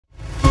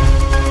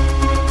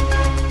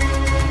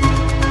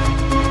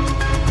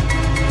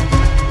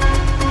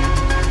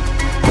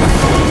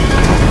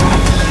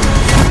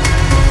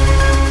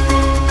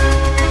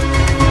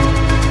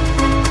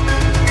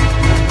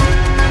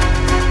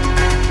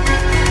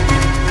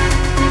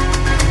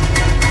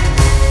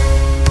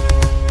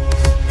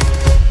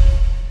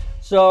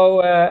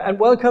And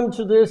welcome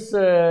to this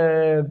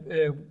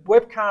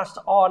webcast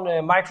on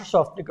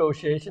Microsoft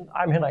negotiation.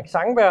 I'm Henrik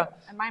Zangenberg.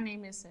 And my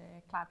name is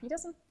Clara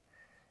Petersen.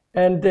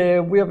 And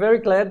we are very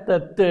glad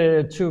that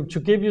to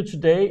give you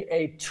today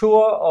a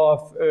tour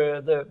of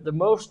the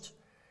most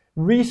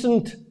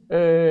recent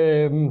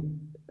the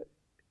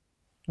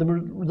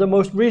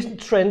most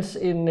recent trends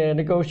in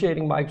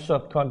negotiating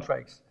Microsoft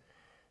contracts.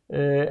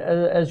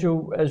 As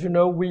you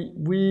know, we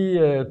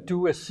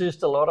do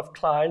assist a lot of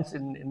clients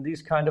in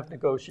these kind of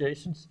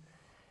negotiations,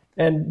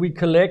 and we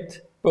collect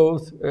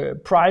both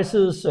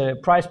prices,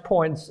 price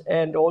points,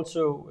 and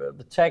also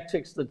the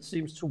tactics that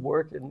seems to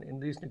work in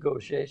these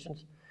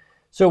negotiations.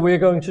 So we're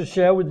going to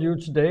share with you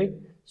today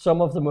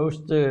some of the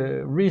most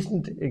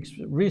recent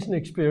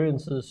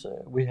experiences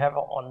we have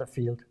on the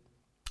field.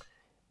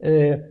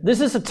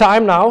 This is a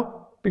time now,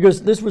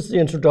 because this was the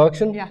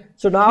introduction. Yeah.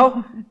 So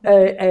now,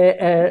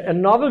 a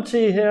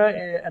novelty here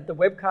at the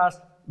webcast,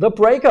 the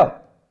breaker.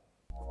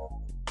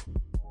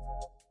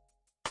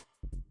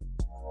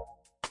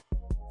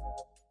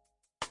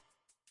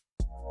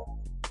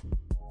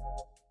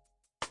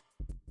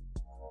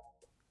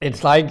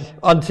 It's like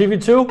on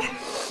TV2,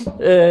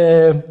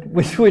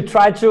 we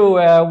try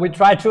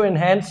to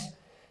enhance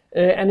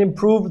and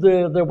improve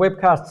the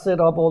webcast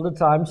setup all the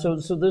time. So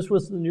this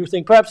was the new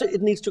thing. Perhaps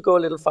it needs to go a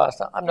little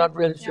faster. I'm not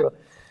really sure,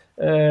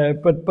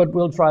 but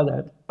we'll try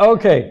that.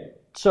 Okay,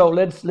 so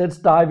let's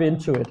dive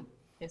into it.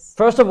 Yes.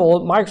 First of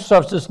all,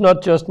 Microsoft is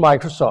not just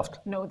Microsoft.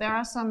 No, there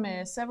are some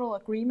several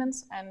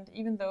agreements, and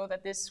even though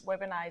that this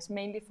webinar is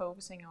mainly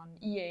focusing on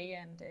EA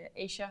and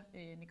Azure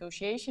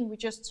negotiation, we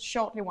just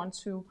shortly want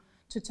to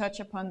touch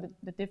upon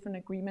the different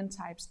agreement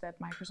types that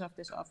Microsoft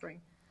is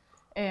offering.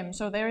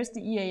 So there is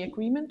the EA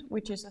agreement,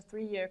 which is a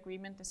 3-year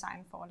agreement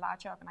designed for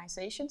larger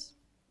organizations.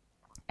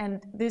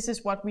 And this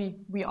is what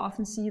we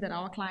often see that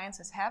our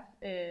clients have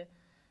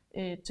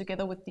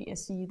together with the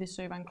SE, the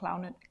server and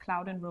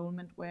cloud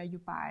enrollment, where you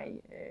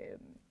buy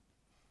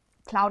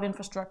cloud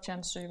infrastructure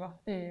and server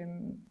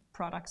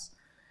products.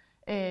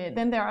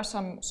 Then there are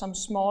some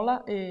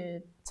smaller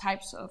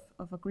types of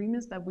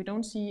agreements that we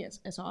don't see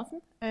as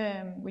often,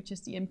 which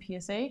is the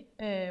MPSA,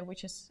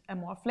 which is a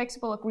more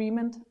flexible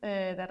agreement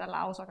that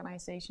allows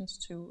organizations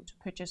to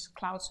purchase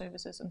cloud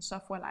services and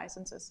software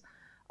licenses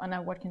on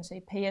a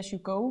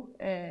pay-as-you-go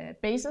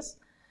basis,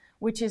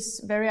 which is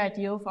very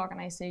ideal for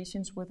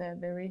organizations with a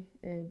very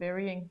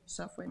varying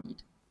software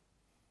need.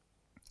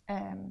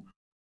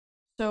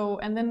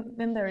 And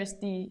then there is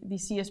the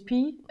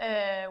CSP,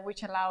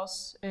 which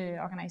allows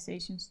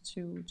organizations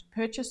to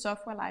purchase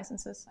software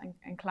licenses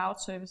and cloud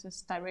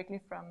services directly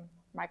from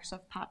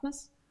Microsoft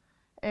partners,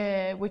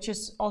 which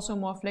is also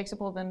more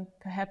flexible than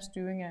perhaps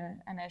doing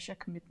an Azure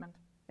commitment.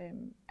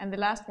 And the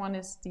last one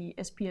is the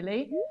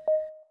SPLA,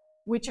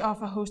 which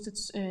offer hosted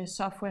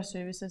software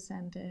services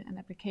and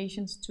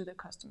applications to the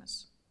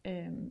customers.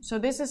 So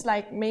this is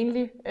like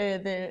mainly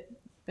the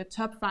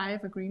top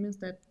 5 agreements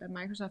that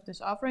Microsoft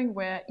is offering,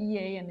 where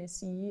EA and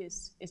SE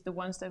is the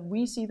ones that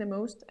we see the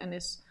most, and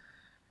is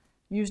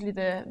usually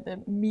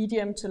the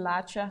medium to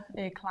larger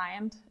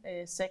client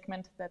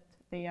segment that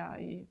they are.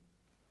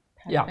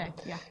 Yeah,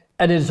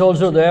 and it's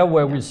also there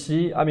where we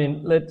see. I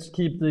mean, let's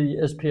keep the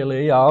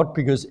SPLA out,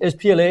 because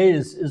SPLA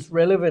is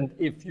relevant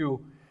if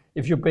you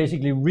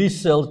basically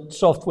resell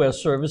software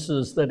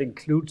services that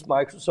includes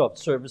Microsoft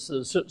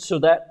services. So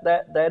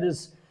that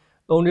is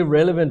only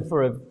relevant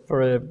for a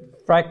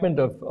fragment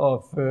of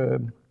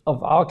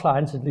our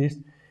clients at least,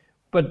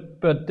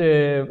 but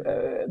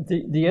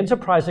the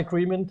enterprise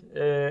agreement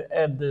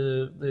and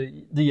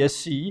the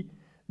SC,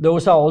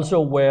 those are also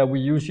where we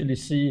usually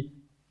see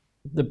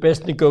the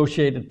best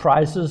negotiated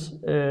prices.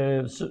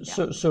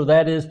 So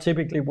that is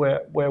typically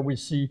where we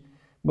see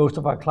most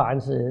of our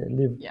clients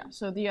live. Yeah.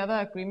 So the other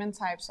agreement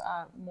types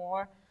are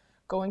more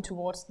going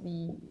towards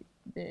the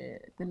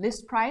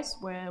list price,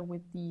 where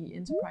with the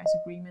enterprise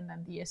agreement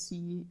and the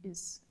SCE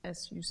is,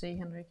 as you say,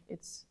 Henrik,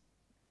 it's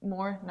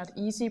more not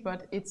easy,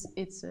 but it's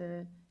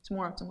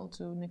more optimal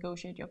to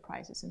negotiate your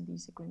prices in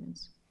these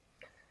agreements.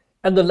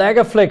 And the lack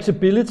of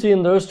flexibility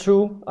in those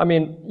two, I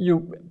mean,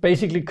 you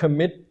basically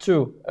commit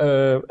to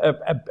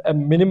a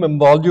minimum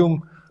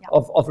volume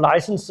of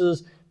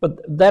licenses, but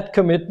that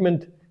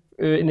commitment,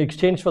 in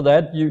exchange for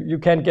that, you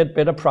can get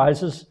better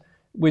prices,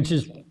 which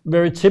is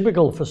very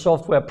typical for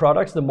software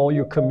products. The more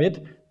you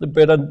commit, the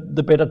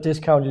better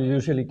discount you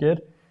usually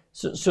get.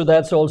 So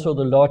that's also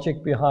the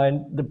logic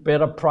behind the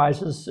better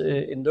prices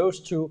in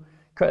those two,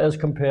 as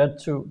compared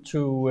to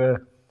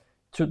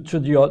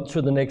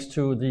the next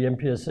two, the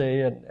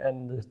MPSA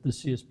and the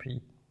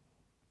CSP.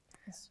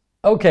 Yes.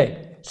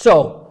 Okay,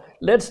 so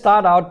let's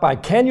start out by,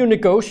 can you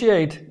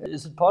negotiate?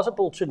 Is it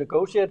possible to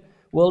negotiate?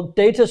 Well,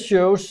 data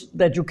shows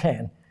that you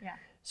can.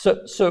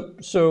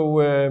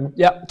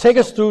 Yeah. Take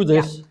us through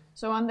this. Yeah.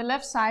 So on the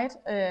left side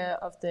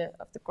of the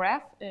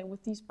graph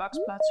with these box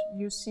plots,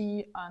 you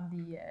see on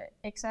the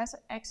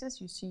x-axis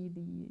you see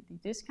the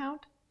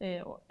discount,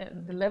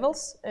 the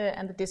levels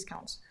and the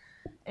discounts,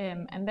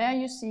 and there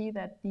you see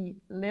that the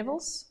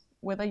levels,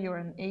 whether you're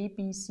an A,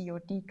 B, C,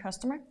 or D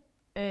customer,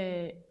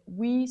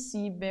 we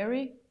see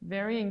very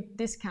varying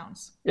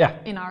discounts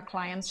in our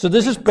clients. So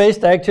this is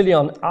based actually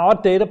on our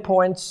data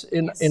points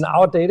in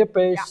our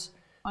database.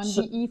 On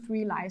the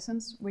E3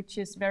 license, which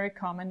is very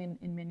common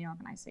in many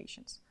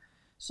organizations.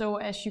 So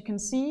as you can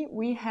see,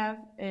 we have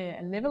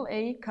a level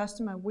A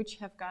customer which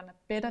have gotten a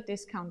better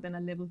discount than a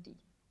level D.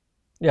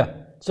 Yeah.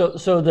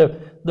 So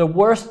the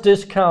worst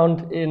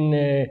discount in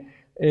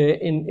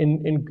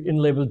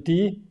level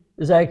D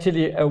is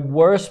actually a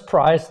worse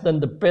price than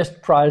the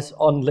best price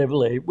on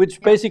level A,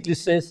 which basically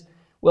says,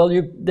 well,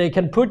 they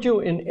can put you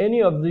in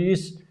any of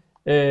these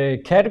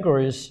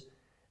categories,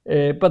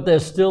 but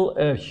there's still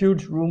a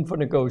huge room for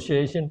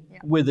negotiation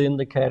within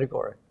the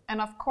category. And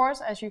of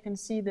course, as you can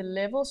see, the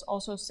levels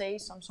also say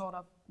some sort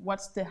of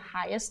what's the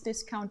highest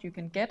discount you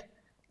can get.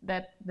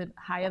 That the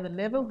higher the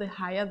level, the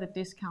higher the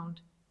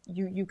discount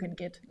you can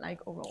get, like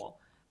overall.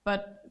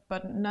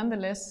 But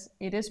nonetheless,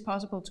 it is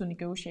possible to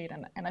negotiate,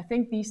 and I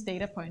think these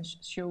data points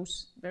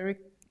shows very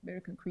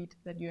concrete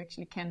that you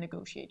actually can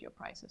negotiate your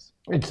prices.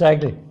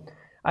 Exactly.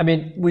 I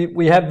mean,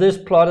 we have this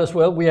plot as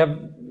well. We have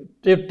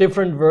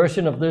different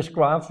version of this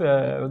graph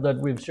that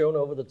we've shown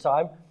over the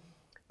time.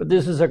 But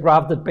this is a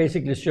graph that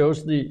basically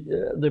shows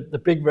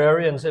the big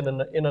variance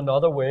in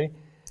another way.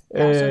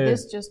 So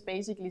this just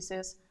basically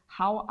says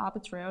how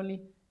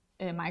arbitrarily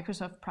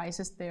Microsoft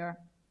prices their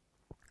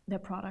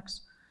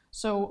products.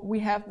 So we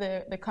have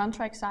the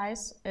contract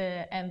size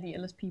and the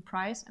LSP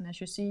price, and as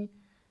you see,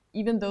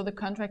 even though the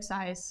contract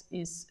size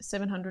is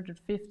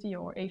 750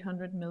 or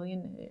 800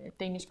 million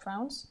Danish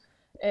crowns,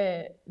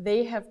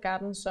 they have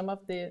gotten some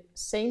of the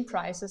same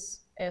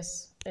prices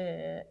as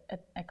a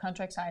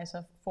contract size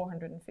of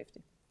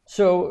 450.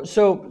 So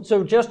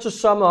just to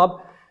sum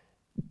up,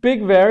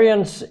 big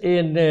variance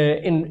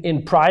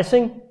in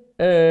pricing.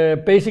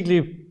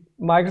 Basically,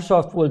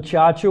 Microsoft will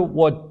charge you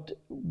what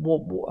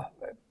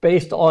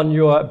based on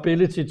your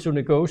ability to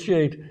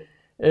negotiate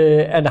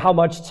and how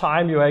much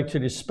time you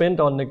actually spend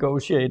on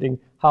negotiating,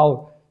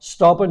 how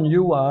stubborn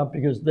you are,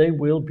 because they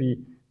will be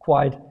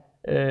quite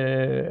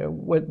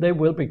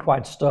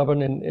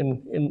stubborn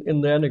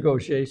in their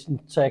negotiation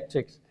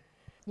tactics.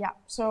 Yeah,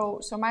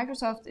 so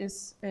Microsoft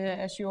is,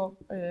 as you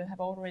have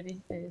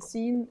already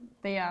seen,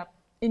 they are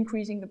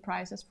increasing the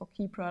prices for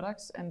key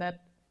products, and that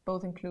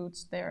both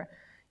includes their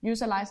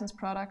user license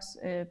products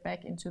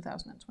back in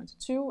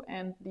 2022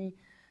 and the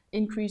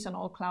increase on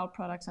all cloud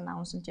products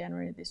announced in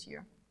January this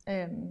year.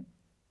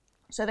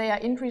 So they are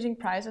increasing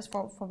prices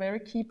for very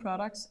key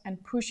products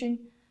and pushing,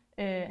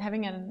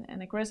 having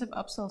an aggressive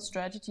upsell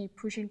strategy,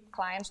 pushing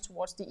clients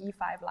towards the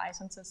E5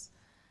 licenses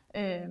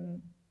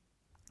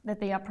that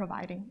they are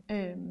providing.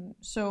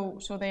 So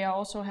they are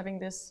also having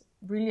this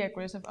really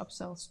aggressive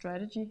upsell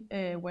strategy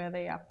where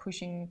they are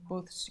pushing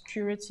both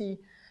security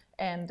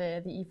and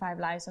the E5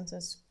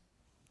 licenses,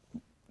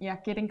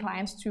 getting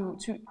clients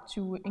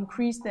to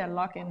increase their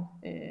lock-in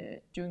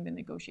during the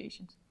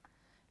negotiations.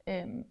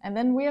 And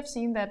then we have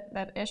seen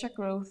that Azure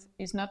growth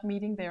is not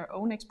meeting their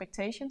own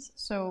expectations.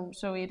 So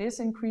it is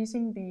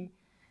increasing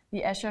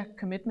the Azure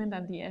commitment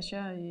and the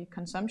Azure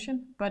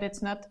consumption, but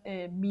it's not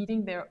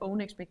meeting their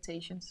own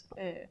expectations,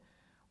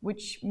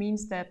 which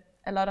means that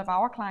a lot of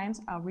our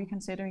clients are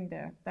reconsidering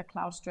their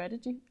cloud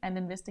strategy and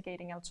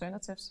investigating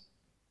alternatives,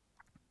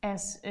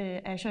 as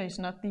Azure is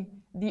not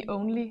the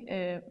only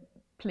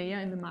player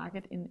in the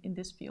market in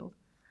this field.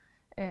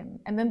 And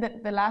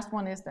then the last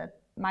one is that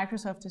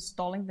Microsoft is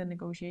stalling the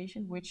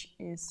negotiation, which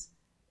is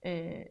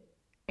a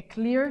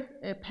clear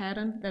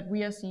pattern that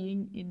we are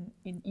seeing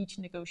in each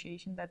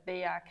negotiation, that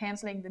they are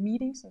canceling the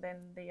meetings and then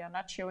they are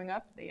not showing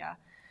up, they are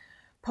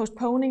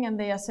postponing, and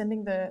they are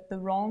sending the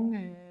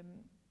wrong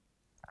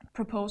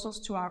proposals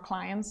to our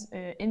clients,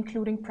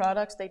 including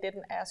products they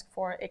didn't ask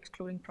for,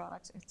 excluding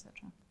products,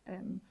 etc.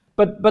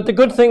 But the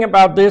good thing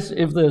about this,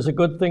 if there's a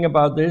good thing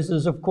about this,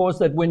 is of course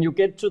that when you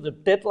get to the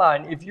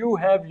deadline, if you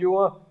have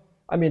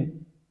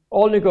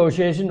all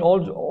negotiation,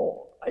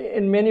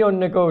 in many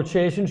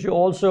negotiations, you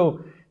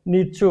also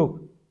need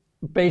to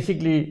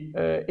basically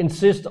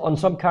insist on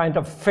some kind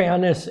of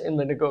fairness in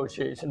the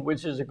negotiation,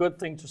 which is a good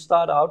thing to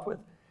start out with.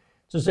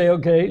 To say,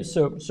 okay,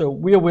 so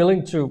we are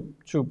willing to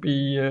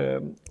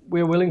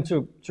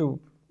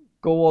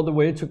go all the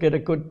way to get a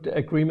good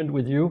agreement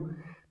with you,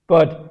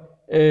 but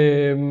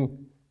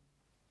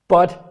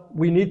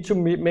we need to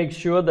make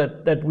sure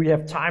that we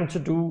have time to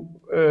do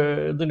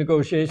the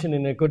negotiation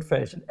in a good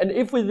fashion. And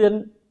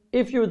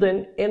if you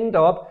then end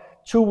up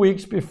 2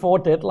 weeks before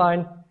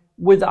deadline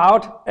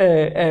without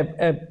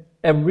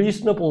a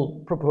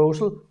reasonable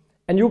proposal,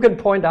 and you can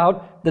point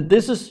out that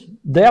this is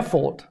their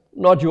fault,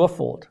 not your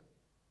fault.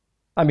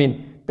 I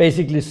mean,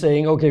 basically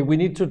saying, okay, we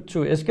need to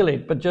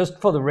escalate, but just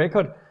for the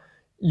record,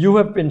 you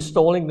have been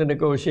stalling the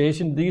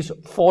negotiation these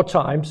 4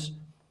 times,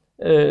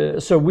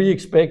 so we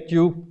expect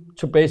you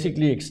to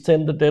basically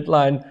extend the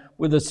deadline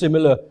with a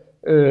similar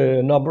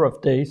number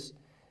of days.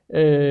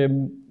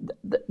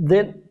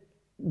 Then,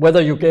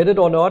 whether you get it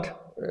or not,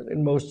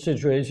 in most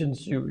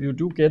situations you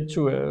do get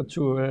to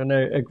an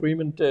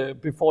agreement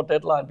before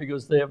deadline,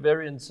 because they are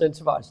very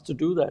incentivized to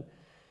do that.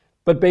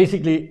 But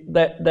basically,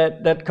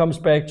 that comes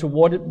back to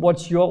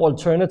what's your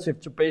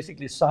alternative to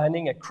basically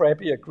signing a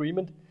crappy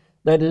agreement?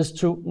 That is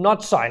to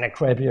not sign a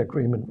crappy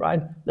agreement,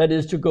 right? That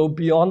is to go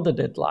beyond the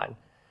deadline.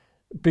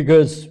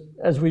 Because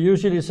as we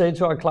usually say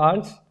to our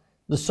clients,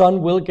 the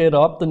sun will get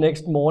up the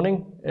next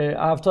morning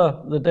after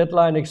the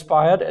deadline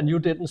expired and you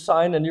didn't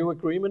sign a new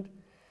agreement.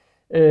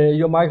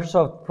 Your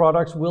Microsoft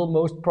products will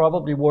most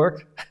probably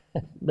work.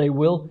 They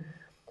will.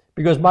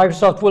 Because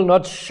Microsoft will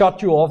not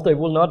shut you off. They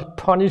will not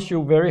punish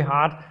you very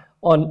hard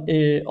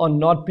on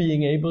not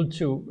being able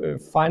to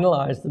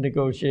finalize the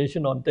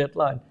negotiation on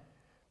deadline.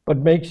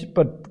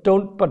 But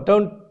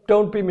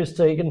don't be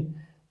mistaken.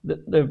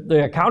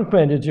 The account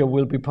manager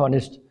will be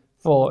punished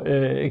for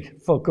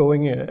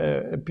going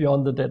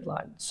beyond the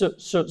deadline.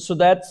 So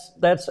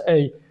that's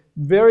a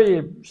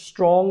very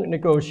strong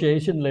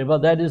negotiation lever.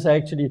 That is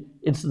actually,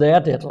 it's their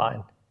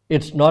deadline.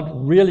 It's not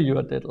really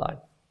your deadline.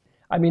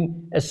 I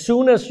mean, as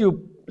soon as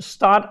you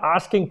start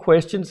asking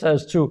questions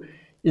as to,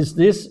 is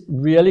this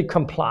really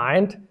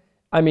compliant?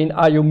 I mean,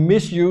 are you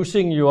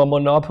misusing your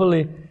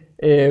monopoly?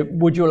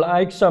 Would you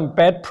like some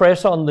bad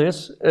press on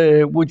this?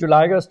 Would you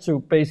like us to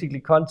basically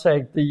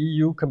contact the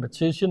EU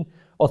competition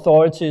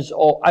authorities?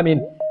 Or, I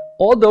mean,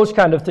 all those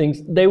kind of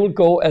things, they will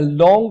go a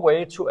long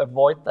way to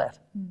avoid that.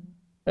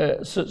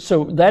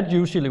 So that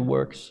usually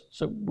works.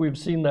 So we've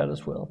seen that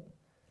as well.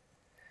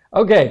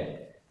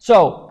 Okay,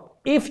 so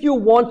if you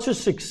want to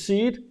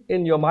succeed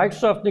in your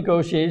Microsoft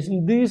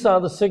negotiation, these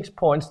are the 6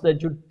 points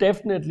that you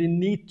definitely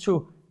need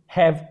to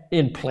have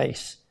in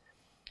place.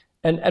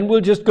 And we'll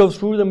just go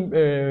through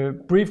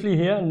them briefly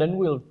here, and then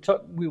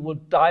we will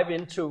dive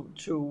into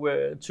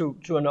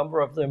a number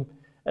of them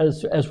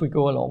as we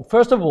go along.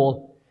 First of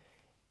all,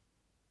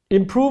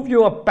 improve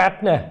your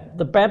BATNA.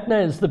 The BATNA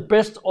is the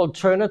best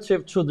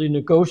alternative to the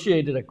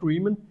negotiated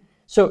agreement.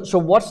 So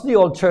what's the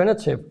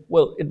alternative?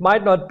 Well, it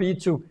might not be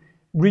to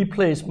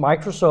replace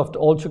Microsoft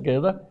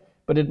altogether,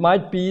 but it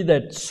might be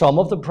that some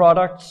of the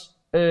products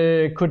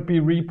could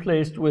be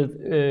replaced with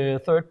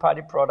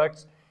third-party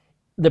products.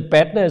 The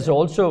BATNA is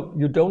also,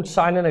 you don't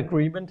sign an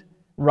agreement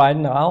right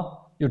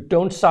now. You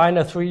don't sign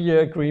a 3-year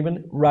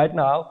agreement right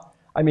now.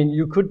 I mean,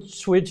 you could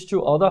switch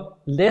to other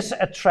less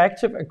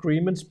attractive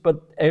agreements,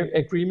 but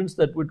agreements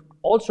that would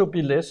also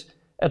be less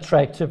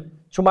attractive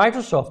to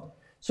Microsoft.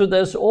 So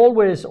there's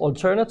always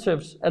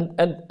alternatives, and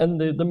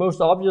the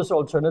most obvious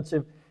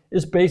alternative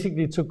is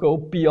basically to go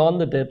beyond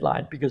the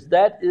deadline, because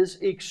that is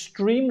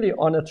extremely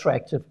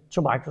unattractive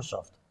to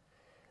Microsoft.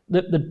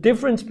 The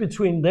difference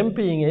between them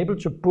being able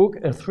to book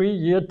a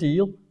 3-year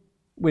deal,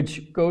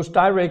 which goes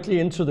directly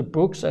into the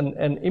books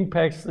and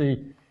impacts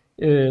the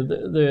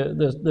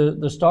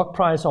stock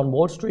price on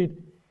Wall Street,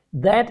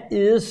 that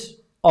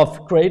is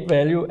of great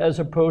value as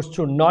opposed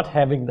to not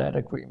having that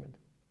agreement.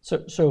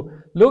 So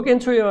look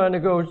into your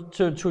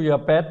your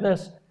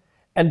BATNAs,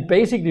 and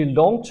basically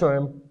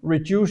long-term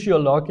reduce your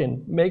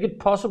lock-in. Make it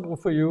possible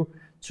for you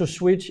to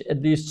switch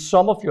at least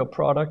some of your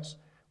products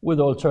with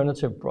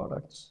alternative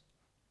products.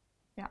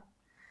 Yeah.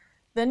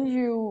 Then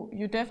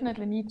you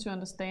definitely need to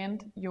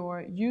understand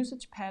your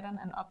usage pattern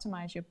and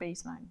optimize your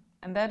baseline.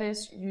 And that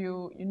is,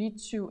 you need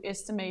to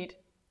estimate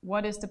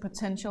what is the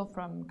potential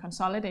from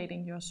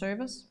consolidating your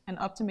service and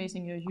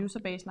optimizing your user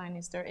baseline.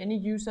 Is there any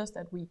users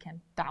that we can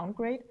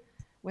downgrade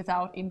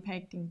without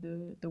impacting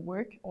the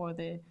work or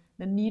the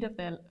need of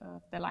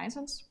the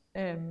license?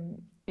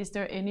 Is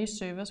there any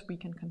service we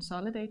can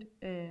consolidate?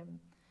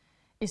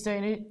 Is there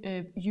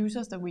any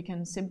users that we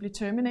can simply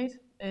terminate?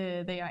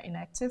 They are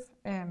inactive.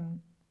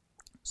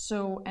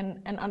 So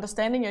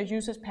understanding your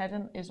usage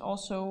pattern is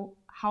also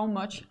how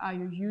much are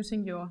you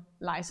using your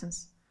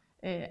license.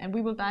 And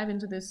we will dive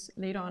into this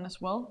later on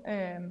as well,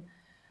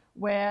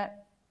 where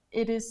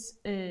it is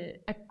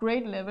a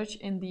great leverage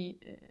in the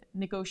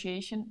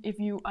negotiation if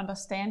you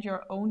understand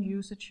your own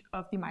usage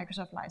of the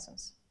Microsoft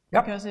license.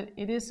 Yep. Because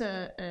it is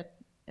a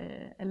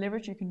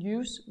leverage you can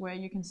use where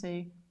you can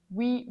say,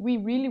 we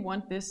really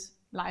want this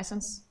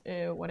license,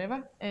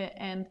 whatever,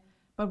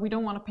 but we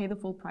don't want to pay the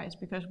full price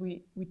because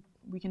we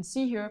can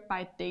see here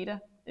by data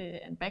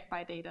and backed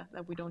by data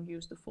that we don't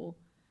use the full,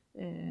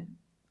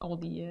 all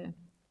the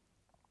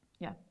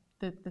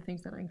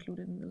things that are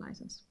included in the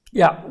license.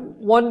 Yeah,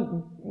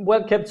 one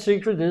well-kept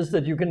secret is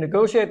that you can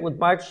negotiate with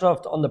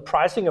Microsoft on the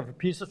pricing of a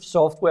piece of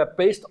software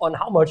based on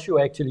how much you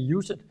actually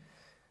use it,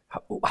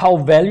 how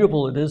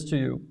valuable it is to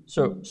you.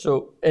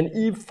 So an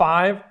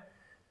E5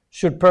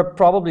 should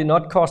probably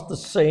not cost the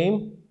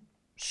same,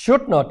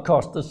 should not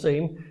cost the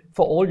same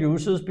for all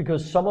users,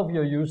 because some of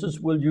your users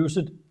will use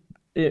it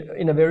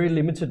in a very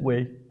limited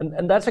way.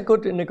 And that's a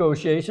good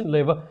negotiation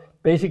lever,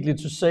 basically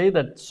to say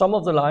that some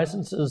of the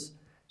licenses,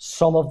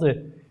 some of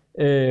the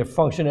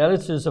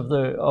functionalities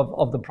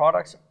of the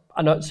products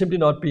are simply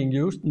not being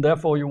used, and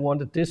therefore you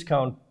want a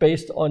discount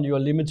based on your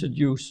limited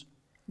use.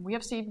 We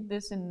have seen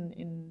this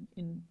in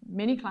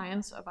many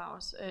clients of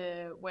ours,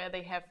 where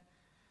they have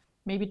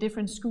maybe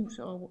different schools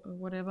or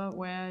whatever,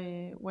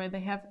 where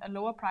they have a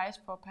lower price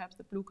for perhaps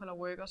the blue collar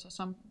workers or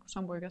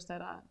some workers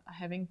that are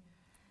having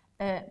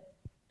a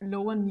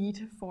lower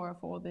need for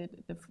the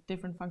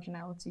different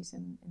functionalities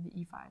in the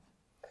E5.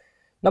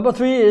 Number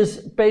 3 is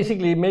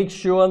basically make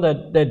sure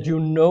that you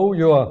know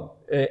your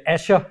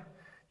Azure,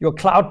 your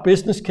cloud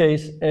business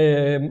case,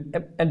 and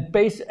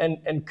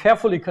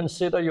carefully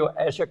consider your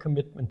Azure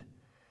commitment.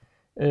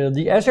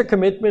 The Azure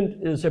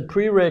commitment is a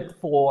prereq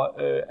for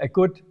a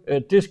good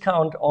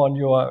discount on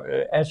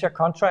your Azure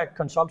contract,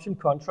 consumption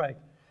contract.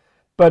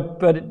 But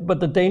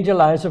the danger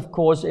lies, of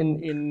course,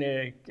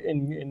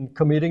 in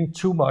committing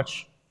too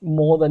much,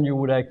 more than you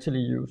would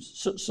actually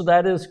use. So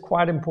that is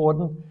quite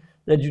important,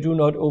 that you do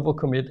not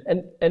overcommit.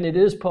 And it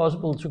is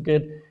possible to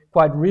get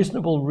quite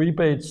reasonable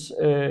rebates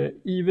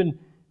even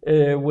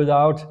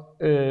without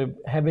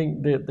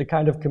having the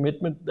kind of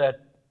commitment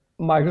that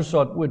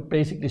Microsoft would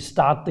basically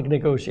start the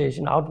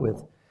negotiation out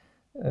with.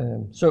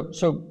 So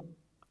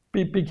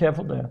be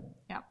careful there.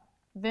 Yeah.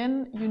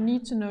 Then you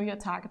need to know your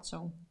target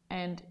zone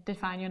and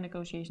define your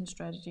negotiation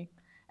strategy.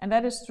 And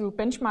that is through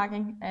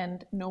benchmarking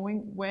and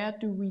knowing where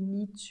do we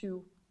need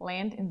to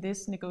land in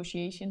this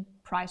negotiation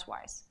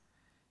price-wise.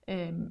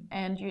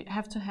 And you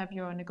have to have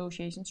your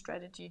negotiation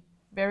strategy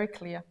very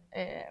clear.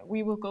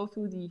 We will go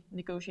through the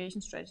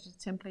negotiation strategy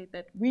template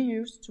that we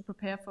use to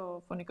prepare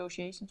for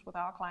negotiations with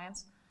our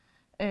clients,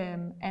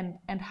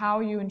 and how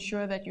you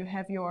ensure that you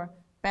have your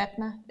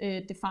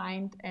BATNA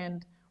defined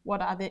and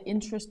what are the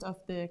interests of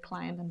the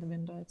client and the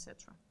vendor,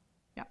 etc.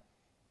 Yeah.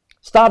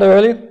 Start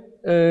early,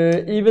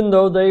 even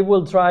though they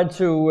will try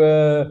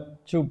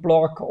to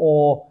block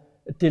or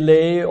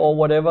delay or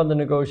whatever the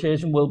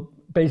negotiation will,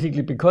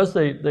 basically because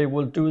they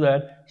will do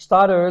that.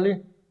 Start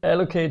early,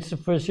 allocate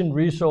sufficient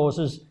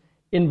resources,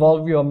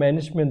 involve your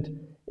management,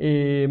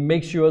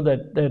 make sure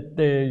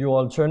that your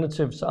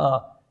alternatives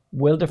are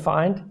well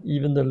defined,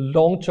 even the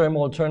long-term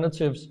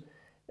alternatives,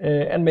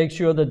 and make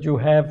sure that you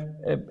have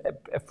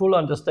a full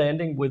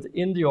understanding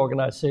within the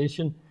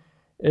organization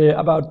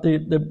about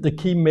the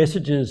key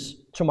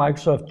messages to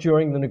Microsoft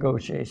during the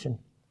negotiation.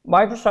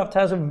 Microsoft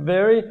has a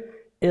very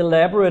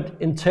elaborate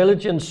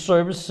intelligence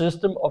service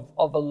system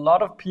of a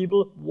lot of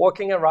people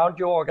working around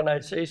your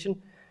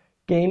organization,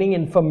 gaining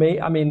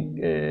information,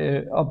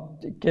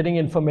 getting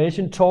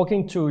information,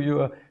 talking to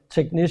your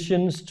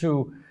technicians,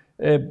 to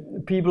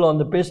people on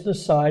the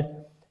business side,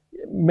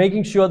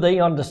 making sure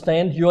they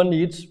understand your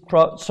needs,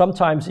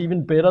 sometimes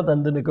even better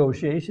than the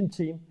negotiation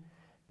team.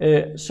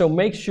 So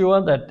make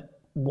sure that,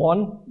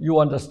 1, you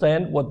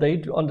understand what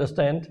they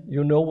understand,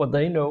 you know what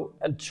they know,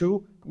 and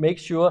 2, make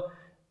sure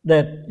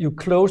that you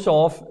close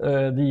off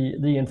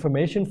the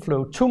information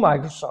flow to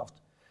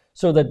Microsoft,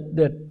 so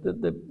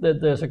that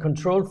there's a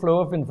controlled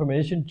flow of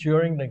information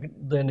during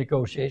the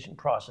negotiation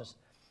process.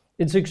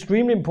 It's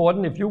extremely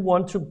important if you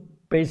want to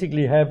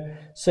basically have,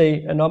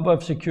 say, a number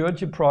of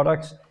security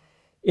products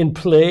in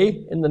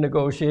play in the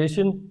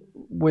negotiation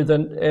with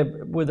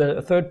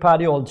a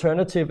third-party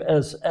alternative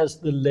as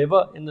the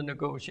lever in the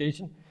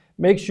negotiation.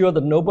 Make sure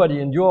that nobody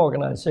in your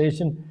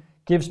organization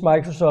gives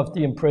Microsoft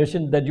the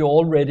impression that you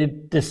already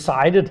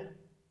decided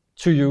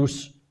to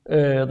use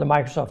the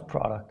Microsoft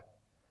product.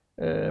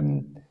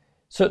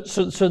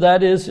 So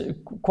that is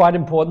quite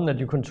important, that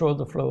you control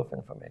the flow of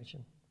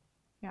information.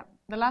 Yeah.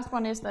 The last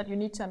one is that you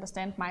need to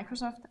understand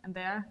Microsoft and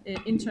their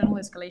internal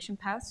escalation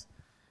paths.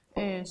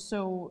 As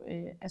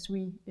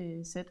we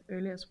said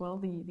earlier as well,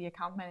 the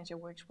account manager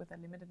works with a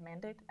limited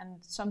mandate,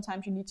 and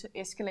sometimes you need to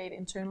escalate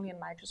internally in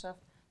Microsoft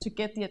to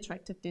get the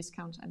attractive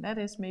discounts. And that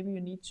is, maybe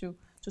you need to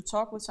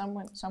talk with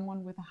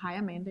someone with a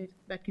higher mandate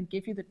that can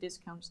give you the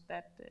discounts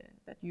that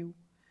you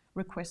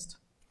request.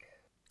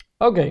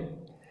 Okay,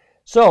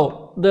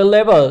 so the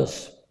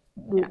levers.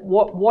 Yeah.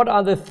 What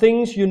are the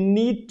things you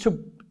need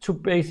to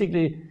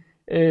basically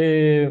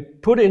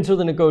put into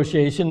the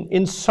negotiation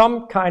in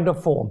some kind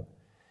of form?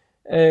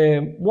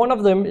 One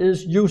of them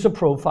is user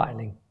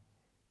profiling.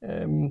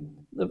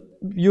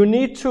 You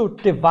need to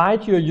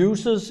divide your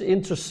users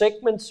into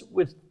segments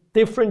with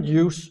different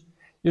use.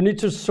 You need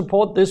to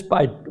support this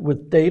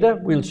with data.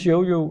 We'll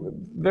show you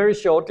very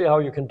shortly how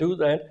you can do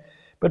that.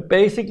 But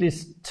basically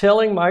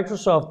telling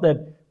Microsoft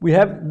that we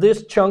have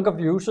this chunk of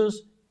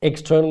users,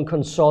 external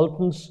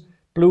consultants,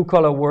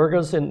 blue-collar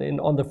workers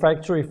on the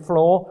factory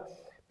floor,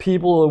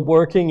 people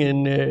working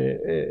in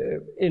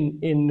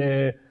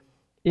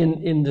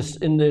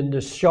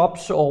the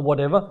shops or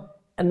whatever,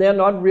 and they're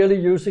not really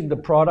using the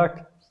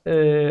product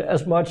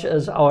as much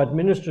as our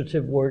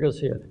administrative workers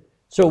here.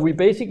 So we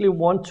basically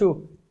want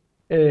to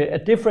a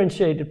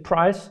differentiated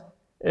price.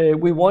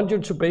 We want you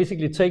to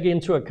basically take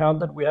into account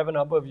that we have a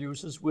number of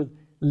users with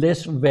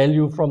less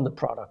value from the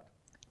product.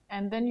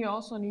 And then you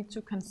also need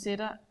to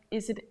consider,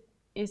 is it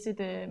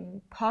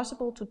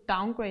possible to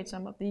downgrade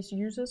some of these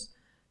users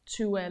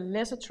to a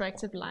less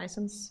attractive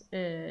license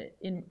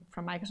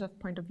from Microsoft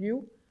point of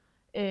view,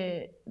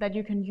 that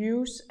you can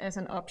use as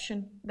an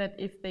option, that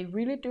if they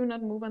really do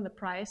not move on the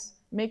price,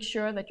 make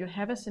sure that you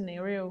have a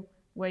scenario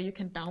where you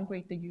can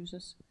downgrade the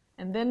users.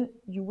 And then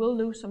you will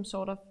lose some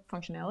sort of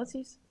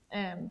functionalities,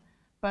 and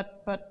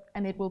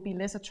it will be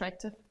less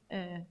attractive,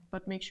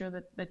 but make sure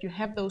that you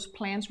have those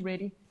plans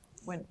ready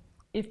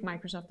if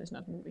Microsoft is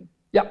not moving.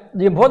 Yeah,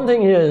 the important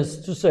thing here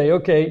is to say,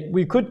 okay,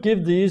 we could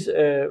give these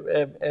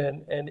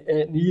an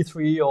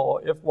E3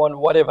 or F1,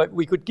 whatever.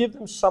 We could give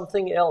them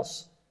something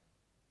else.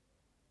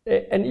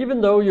 And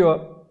even though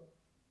your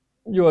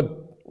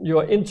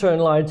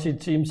internal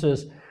IT team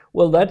says,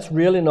 well, that's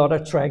really not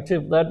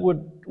attractive, that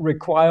would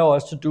require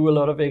us to do a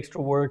lot of extra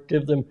work,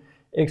 give them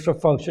extra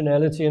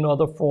functionality in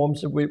other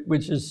forms,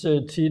 which is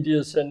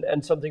tedious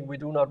and something we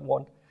do not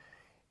want.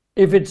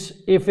 If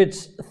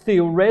it's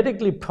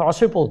theoretically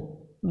possible,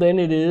 then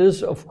it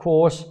is, of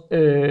course,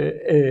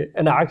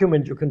 an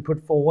argument you can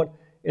put forward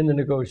in the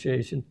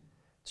negotiation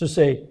to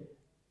say,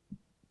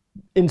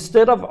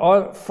 instead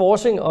of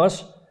forcing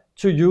us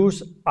to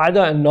use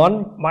either a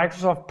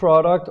non-Microsoft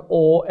product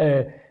or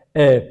a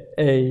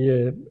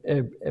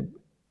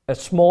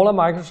smaller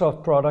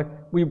Microsoft product,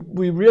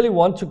 we really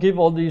want to give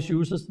all these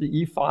users the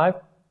E5,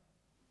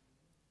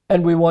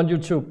 and we want you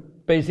to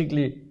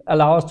basically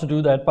allow us to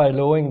do that by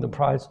lowering the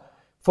price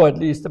for at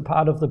least a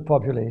part of the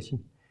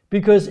population.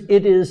 Because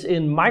it is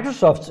in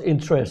Microsoft's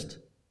interest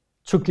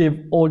to give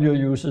all your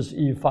users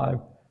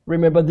E5.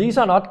 Remember, these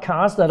are not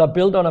cars that are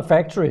built on a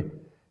factory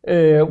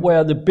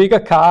where the bigger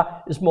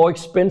car is more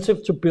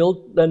expensive to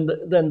build than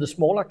the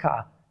smaller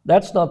car.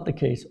 That's not the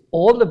case.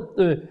 All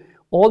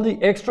the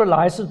extra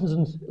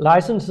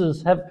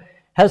licenses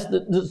has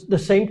the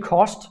same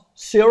cost,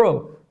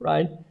 0,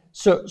 right?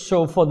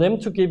 So for them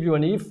to give you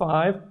an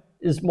E5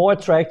 is more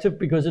attractive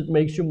because it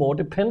makes you more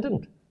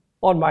dependent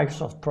on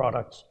Microsoft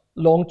products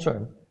long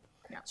term.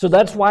 Yeah. So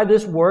that's why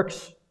this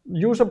works.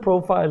 User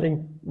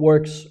profiling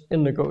works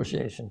in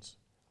negotiations.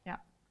 Yeah.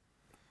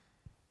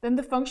 Then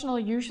the functional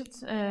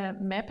usage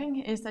mapping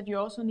is that you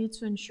also need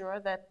to ensure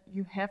that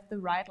you have the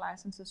right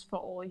licenses for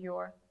all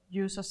your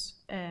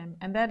users.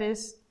 And that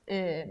is,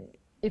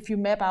 if you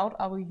map out,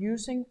 are we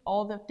using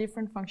all the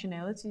different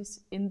functionalities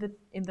in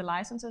the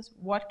licenses?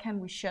 What can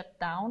we shut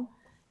down?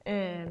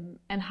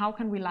 And how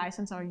can we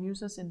license our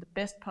users in the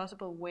best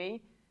possible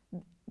way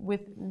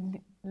with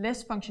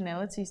less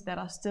functionalities that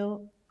are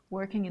still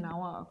working in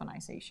our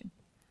organization?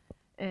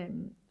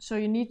 So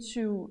you need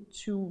to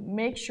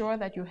make sure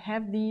that you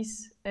have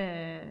these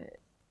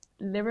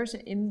levers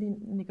in the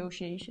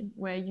negotiation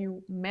where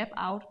you map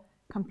out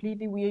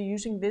completely, we are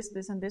using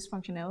this and this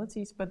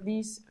functionalities, but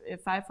these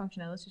 5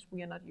 functionalities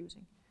we are not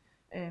using.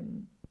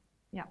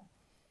 Yeah,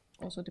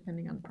 also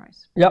depending on the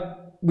price. Yeah,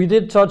 we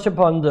did touch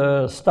upon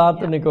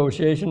the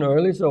negotiation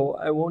early, so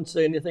I won't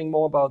say anything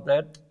more about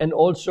that. And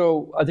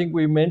also, I think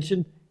we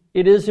mentioned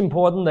it is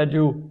important that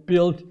you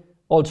build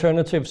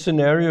alternative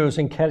scenarios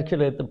and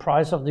calculate the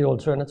price of the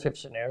alternative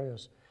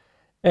scenarios.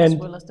 And as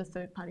well as the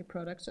third-party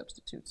product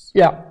substitutes.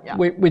 Yeah,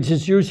 which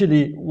is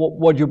usually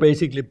what you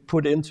basically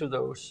put into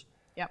those.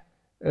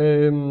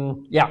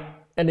 And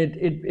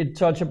it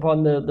touched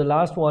upon the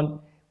last one,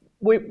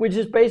 which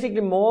is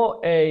basically more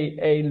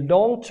a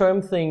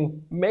long-term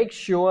thing. Make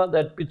sure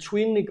that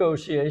between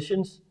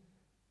negotiations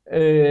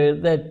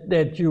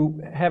that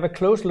you have a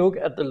close look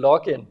at the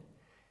login.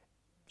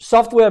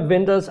 Software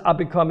vendors are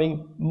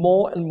becoming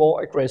more and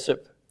more aggressive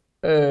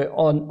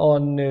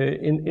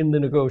in the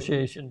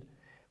negotiation,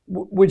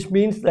 which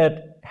means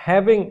that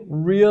having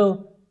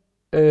real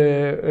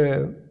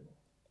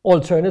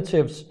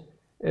alternatives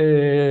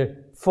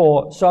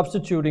for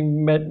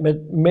substituting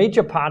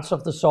major parts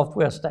of the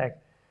software stack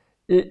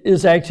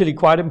is actually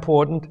quite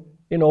important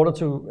in order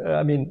to,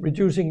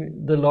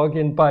 reducing the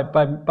login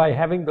by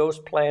having those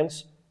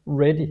plans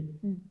ready.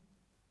 Mm.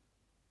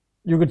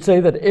 You could say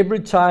that every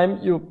time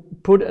you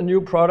put a new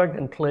product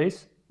in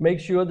place, make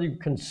sure that you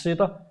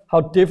consider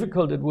how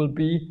difficult it will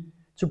be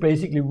to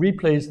basically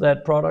replace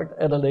that product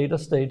at a later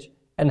stage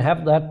and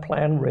have that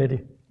plan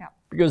ready. Yeah.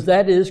 Because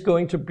that is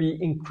going to be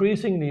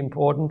increasingly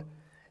important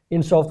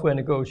in software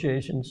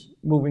negotiations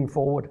moving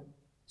forward.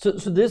 So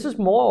this is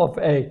more of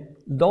a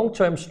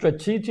long-term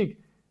strategic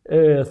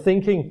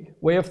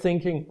way of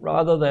thinking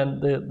rather than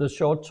the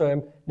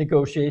short-term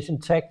negotiation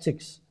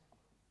tactics.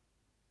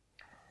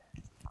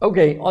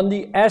 Okay, on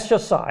the Azure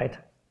side,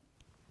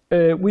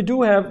 we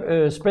do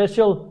have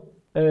special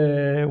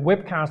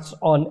webcasts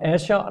on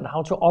Azure and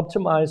how to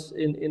optimize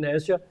in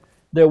Azure.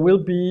 There will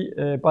be,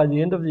 by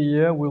the end of the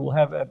year, we will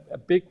have a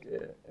big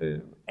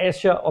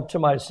Azure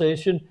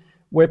optimization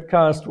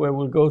webcast where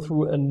we'll go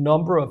through a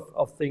number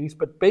of things.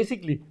 But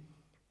basically,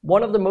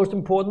 one of the most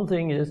important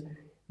things is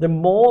the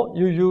more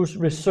you use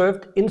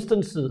reserved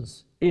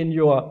instances in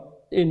your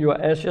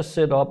Azure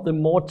setup, the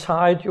more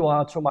tied you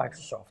are to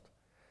Microsoft.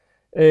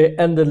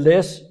 And the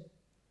less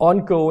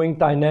ongoing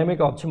dynamic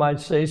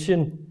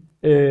optimization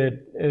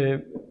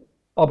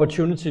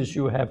opportunities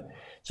you have.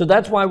 So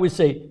that's why we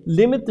say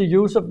limit the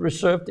use of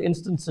reserved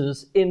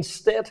instances.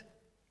 Instead,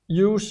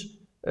 go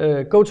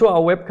to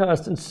our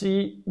webcast and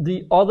see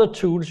the other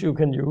tools you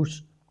can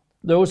use.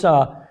 Those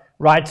are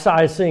right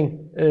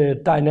sizing,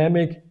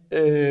 dynamic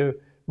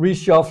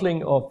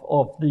reshuffling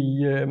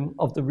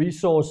of the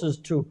resources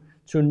to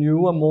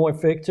newer, more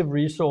effective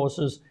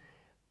resources.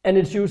 And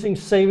it's using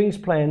savings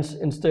plans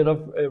instead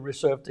of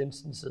reserved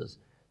instances.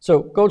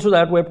 So go to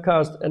that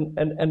webcast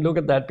and look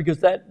at that, because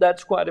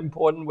that's quite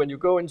important when you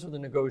go into the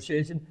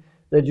negotiation.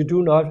 that you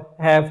do not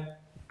have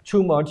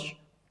too much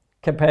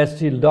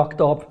capacity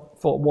locked up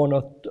for 1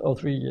 or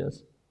 3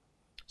 years.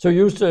 So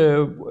use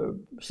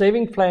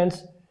saving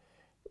plans.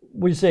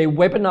 We say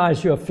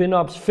weaponize your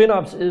FinOps.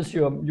 FinOps is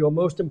your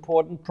most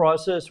important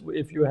process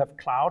if you have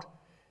cloud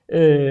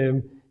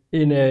in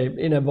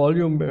a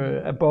volume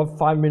above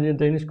 5 million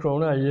Danish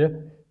kroner a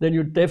year. Then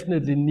you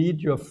definitely need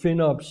your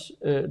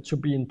FinOps to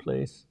be in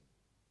place.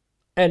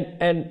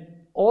 And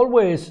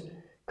always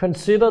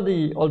consider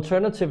the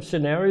alternative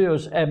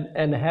scenarios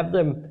and have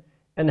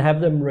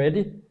them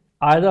ready,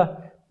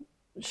 either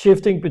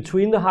shifting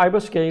between the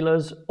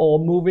hyperscalers or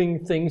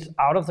moving things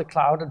out of the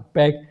cloud and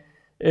back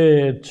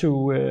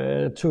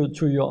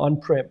to your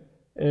on-prem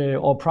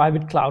or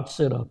private cloud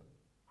setup.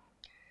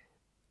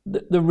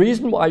 The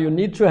reason why you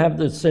need to have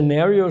the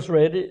scenarios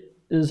ready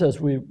is, as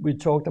we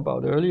talked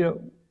about earlier,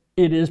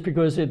 it is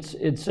because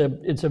it's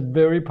a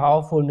very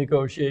powerful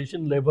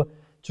negotiation lever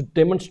to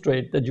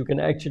demonstrate that you can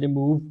actually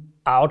move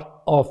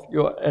out of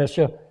your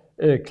Azure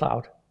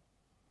cloud.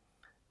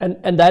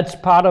 And that's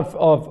part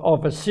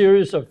of a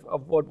series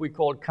of what we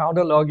call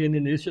counter login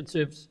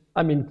initiatives.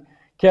 I mean,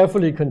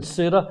 carefully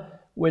consider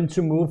when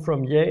to move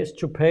from YAS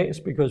to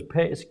PaaS, because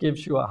PaaS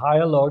gives you a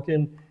higher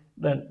login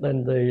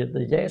than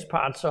the YAS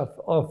parts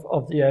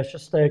of the Azure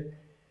stack.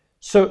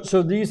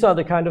 So these are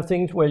the kind of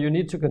things where you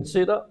need to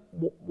consider,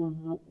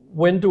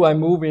 when do I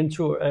move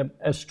into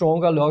a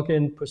stronger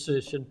login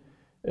position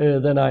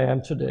than I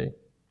am today.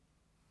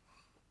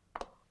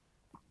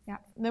 Yeah,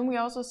 then we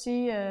also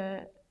see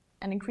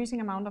an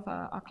increasing amount of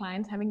our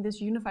clients having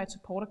this unified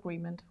support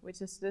agreement,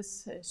 which is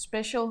this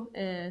special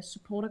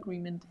support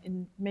agreement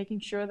in making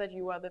sure that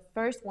you are the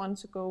first one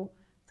to go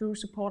through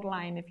support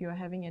line if you're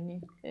having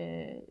any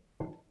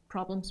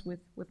problems with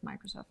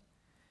Microsoft.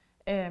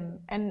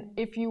 And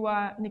if you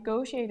are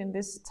negotiating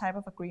this type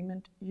of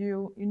agreement,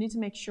 you need to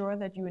make sure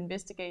that you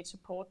investigate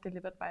support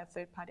delivered by a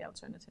third-party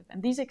alternative.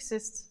 And these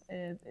exist,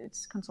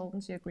 it's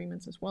consultancy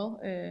agreements as well,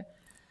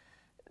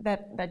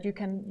 that you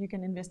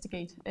can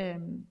investigate.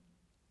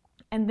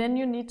 And then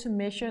you need to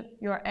measure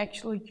your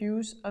actual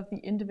use of the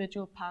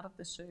individual part of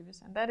the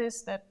service. And that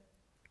is that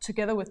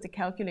together with the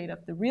calculator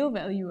of the real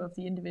value of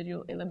the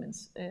individual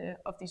elements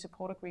of the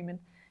support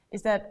agreement,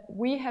 is that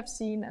we have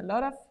seen a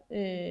lot of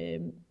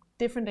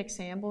different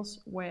examples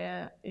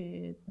where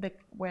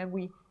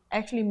we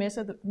actually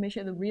measure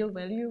the real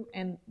value,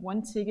 and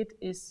one ticket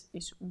is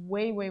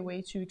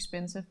way too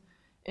expensive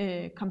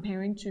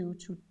comparing to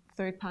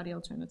third-party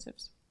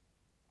alternatives.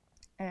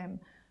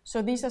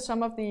 So these are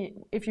some of the,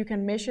 if you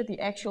can measure the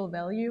actual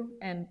value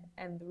and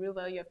the real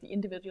value of the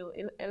individual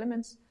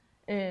elements,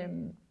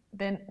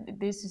 then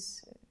this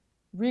is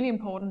really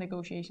important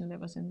negotiation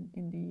levers in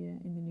the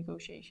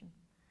negotiation.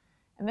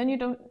 And then you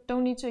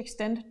don't need to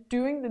extend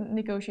during the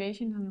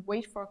negotiation and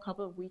wait for a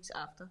couple of weeks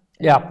after.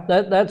 Yeah,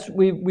 that's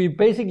we've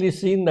basically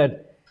seen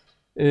that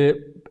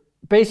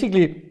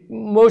basically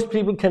most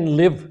people can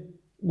live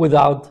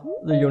without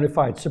the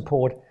unified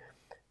support.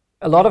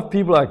 A lot of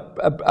people are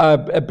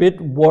a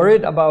bit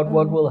worried about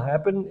what will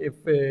happen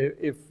if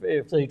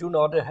they do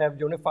not have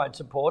unified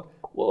support.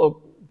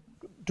 Well,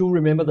 do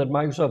remember that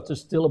Microsoft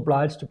is still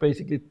obliged to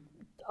basically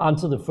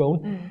answer the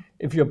phone.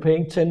 If you're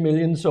paying 10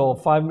 millions or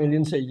 5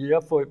 millions a year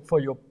for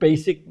your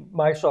basic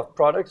Microsoft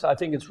products, I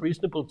think it's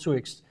reasonable to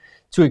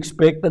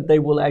expect that they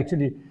will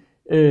actually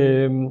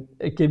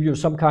give you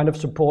some kind of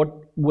support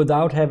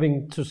without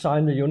having to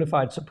sign the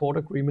unified support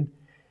agreement.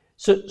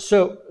 So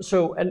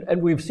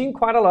we've seen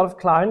quite a lot of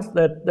clients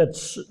where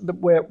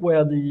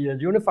the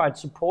unified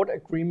support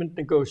agreement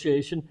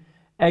negotiation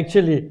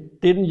actually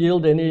didn't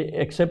yield any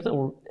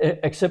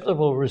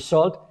acceptable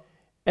result,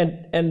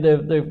 and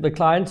the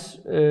clients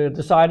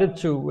decided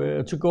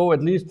to go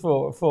at least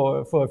for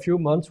a few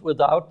months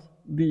without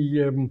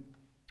the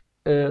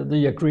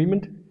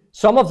agreement.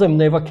 Some of them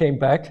never came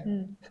back,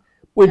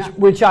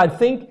 which I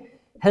think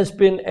has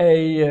been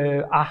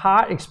a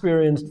hard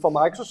experience for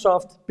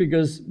Microsoft,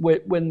 because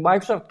when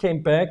Microsoft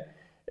came back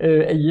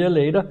a year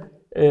later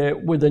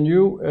with a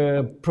new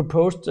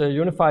proposed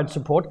unified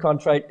support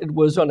contract, it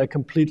was on a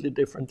completely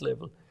different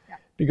level,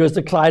 because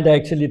the client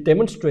actually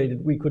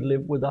demonstrated we could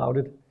live without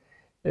it.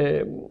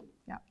 And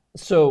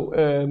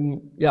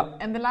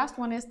the last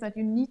one is that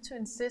you need to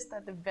insist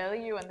that the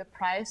value and the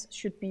price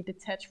should be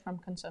detached from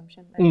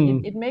consumption.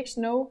 It makes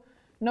no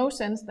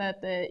sense that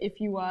if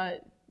you are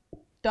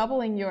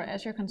doubling your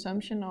Azure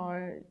consumption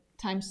or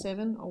times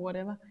 7 or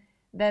whatever,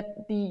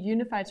 that the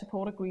unified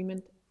support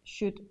agreement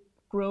should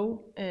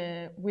grow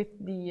with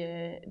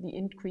the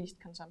increased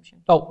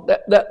consumption. Oh,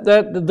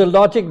 the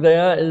logic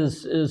there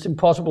is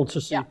impossible to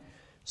see.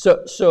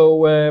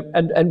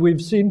 And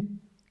we've seen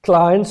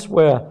clients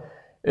where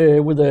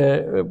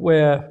the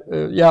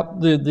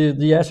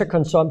Azure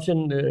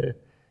consumption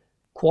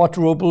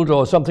quadrupled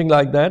or something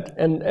like that,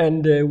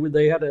 and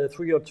they had a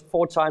 3 or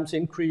 4 times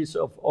increase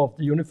of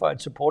the unified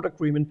support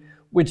agreement,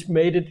 which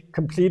made it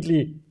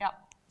completely.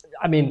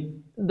 I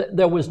mean,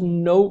 there was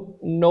no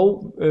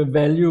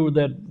value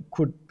that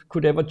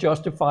could ever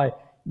justify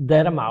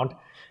that amount,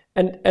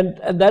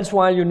 And that's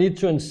why you need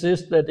to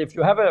insist that if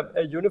you have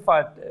a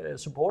unified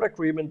support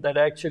agreement that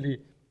actually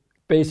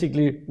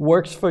basically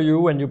works for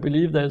you and you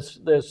believe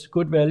there's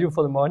good value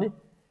for the money,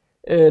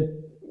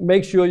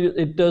 make sure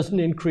it doesn't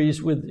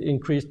increase with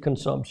increased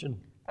consumption.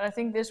 But I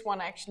think this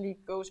one actually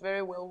goes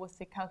very well with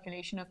the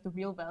calculation of the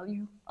real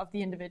value of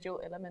the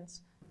individual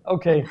elements.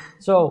 Okay,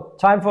 so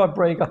time for a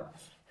breaker.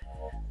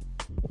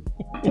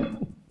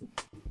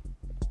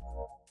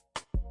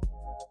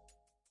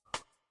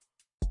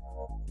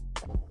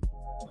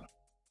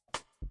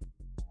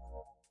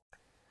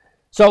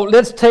 So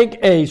let's take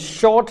a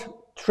short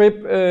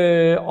trip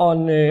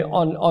on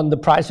the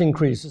price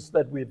increases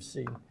that we've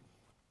seen.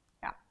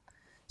 Yeah.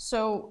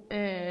 So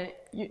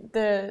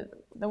the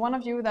one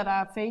of you that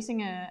are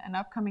facing an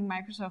upcoming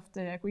Microsoft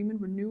agreement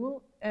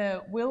renewal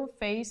will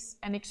face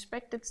an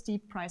expected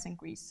steep price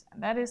increase.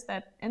 And that is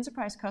that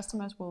enterprise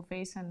customers will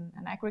face an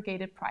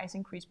aggregated price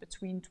increase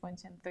between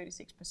 20 and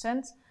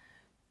 36%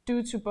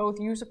 due to both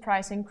user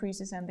price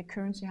increases and the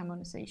currency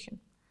harmonization.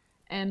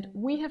 And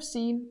we have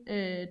seen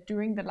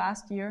during the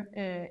last year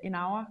in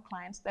our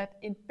clients that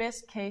in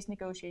best case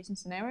negotiation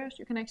scenarios,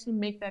 you can actually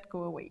make that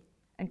go away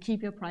and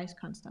keep your price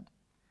constant.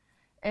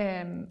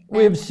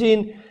 We have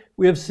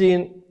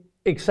seen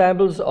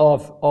examples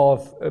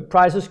of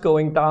prices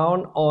going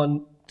down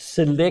on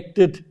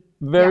selected,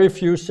 very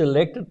few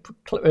selected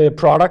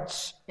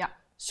products. Yeah.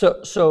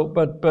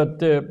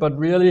 But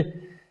really,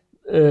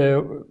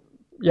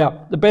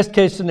 the best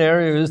case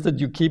scenario is that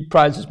you keep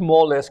prices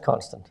more or less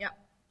constant. Yeah.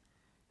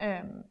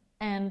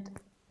 And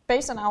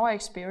based on our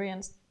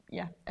experience,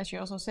 as you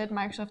also said,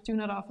 Microsoft do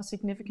not offer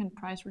significant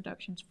price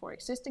reductions for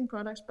existing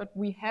products, but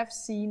we have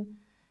seen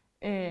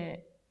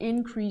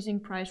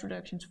increasing price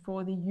reductions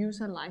for the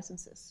user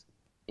licenses,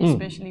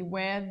 especially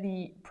where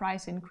the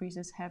price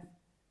increases have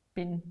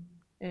been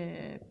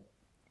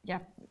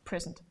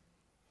present.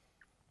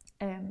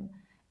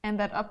 And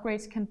that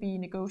upgrades can be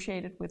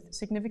negotiated with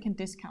significant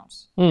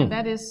discounts. And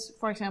that is,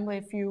 for example,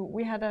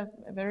 we had a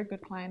very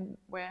good client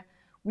where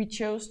we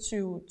chose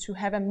to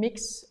have a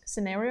mix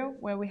scenario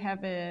where we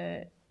have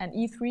an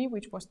E3,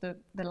 which was the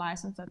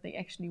license that they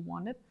actually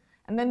wanted.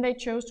 And then they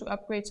chose to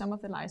upgrade some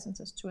of the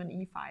licenses to an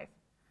E5.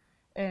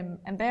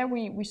 And there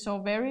we saw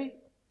very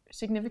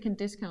significant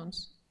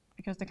discounts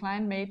because the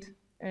client made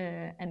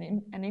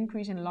an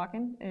increase in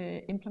login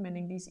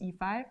implementing these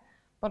E5,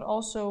 but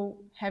also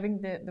having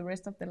the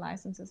rest of the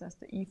licenses as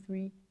the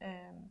E3,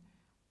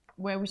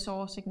 where we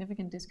saw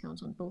significant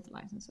discounts on both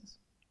licenses.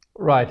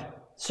 Right.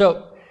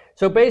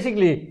 So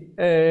basically,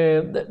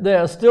 there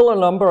are still a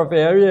number of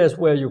areas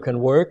where you can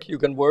work. You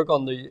can work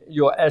on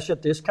your Azure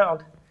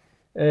discount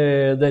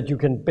that you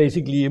can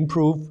basically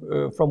improve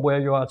from where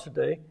you are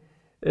today.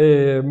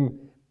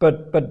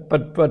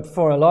 But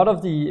for a lot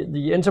of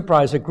the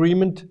enterprise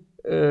agreement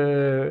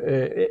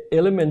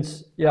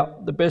elements,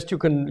 the best you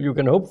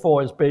can hope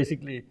for is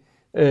basically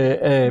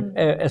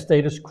a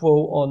status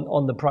quo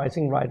on the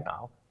pricing right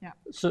now. Yeah.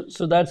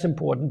 So that's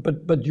important.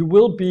 But you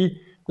will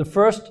be the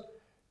first.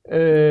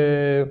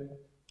 3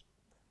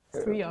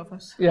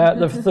 offers.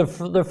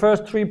 The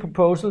first 3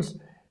 proposals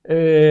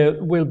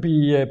will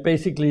be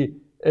basically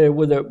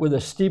with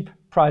a steep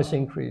price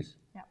increase.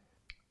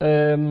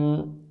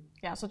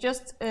 So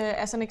just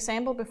as an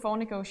example, before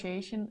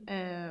negotiation,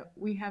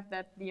 we have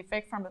that the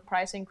effect from the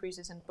price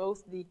increases in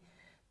both the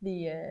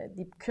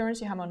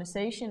currency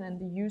harmonization and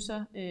the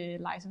user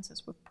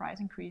licenses with price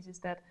increases,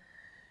 that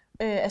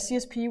a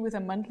CSP with a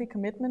monthly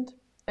commitment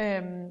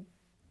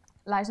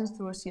license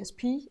through a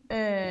CSP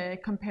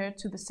compared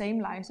to the same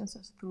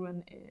licenses through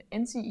an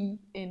NCE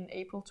in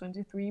April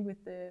 23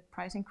 with the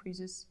price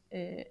increases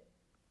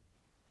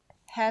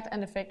had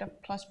an effect of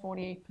plus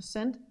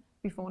 48%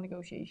 before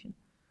negotiation.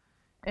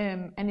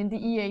 And in the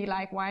EA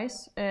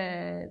likewise,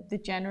 the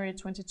January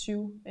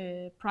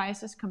 22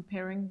 prices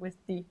comparing with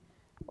the,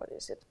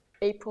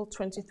 April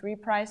 23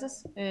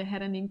 prices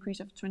had an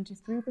increase of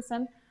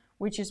 23%,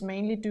 which is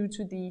mainly due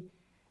to the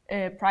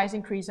price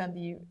increase on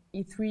the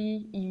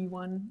E3,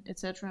 E1,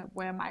 etc.,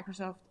 where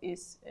Microsoft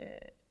is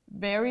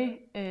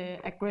very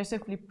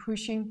aggressively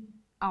pushing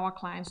our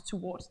clients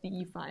towards the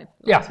E5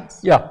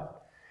 license.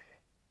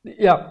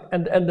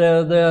 And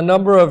there are a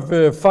number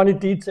of funny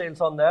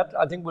details on that.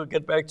 I think we'll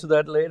get back to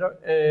that later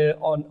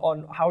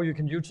on how you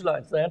can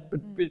utilize that.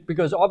 But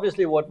because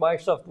obviously what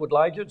Microsoft would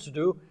like you to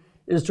do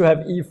is to have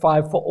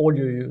E5 for all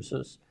your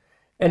users.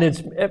 And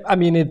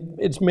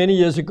it's many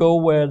years ago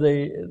where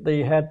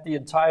they had the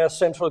entire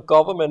central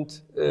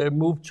government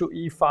move to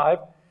E5,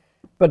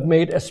 but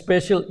made a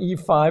special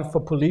E5 for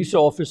police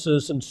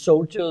officers and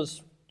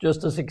soldiers,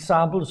 just as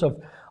examples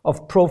of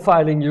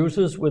profiling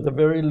users with a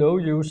very low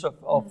use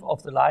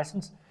of the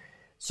license.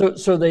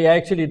 So they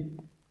actually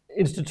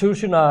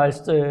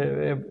institutionalized,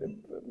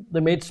 they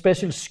made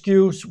special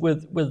SKUs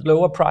with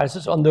lower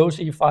prices on those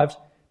E5s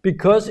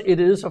because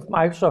it is of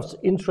Microsoft's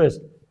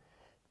interest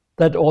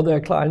that all their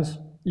clients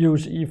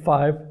use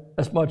E5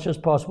 as much as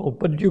possible.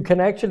 But you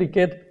can actually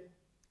get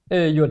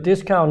your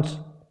discounts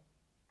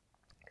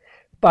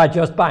by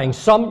just buying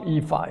some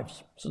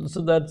E5s.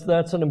 So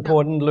that's an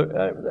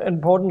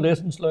important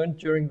lessons learned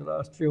during the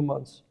last few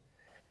months.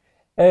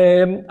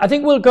 I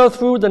think we'll go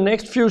through the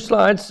next few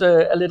slides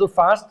a little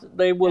fast.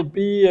 They will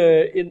be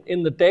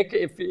in the deck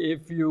if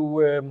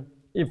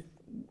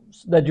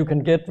that you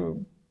can get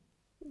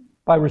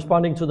by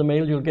responding to the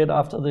mail you'll get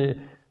after the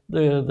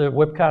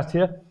webcast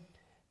here.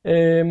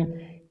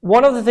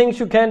 One of the things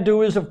you can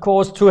do is, of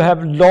course, to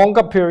have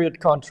longer period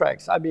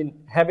contracts. I mean,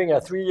 having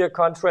a 3-year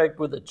contract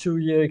with a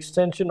 2-year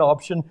extension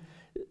option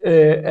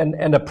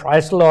and a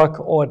price lock,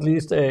 or at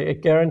least a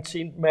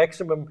guaranteed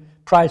maximum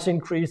price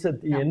increase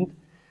at the end,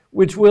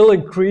 which will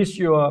increase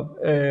your,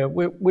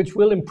 which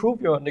will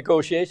improve your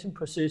negotiation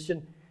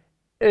position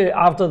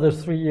after the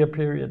 3-year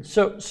period.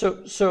 So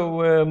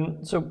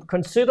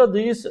consider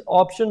these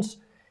options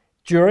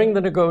during the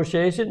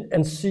negotiation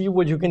and see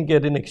what you can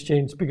get in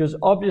exchange, because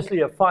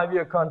obviously a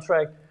 5-year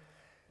contract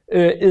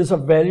is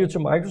of value to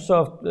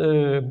Microsoft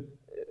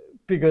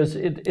because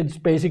it's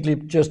basically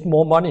just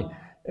more money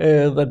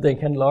that they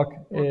can lock.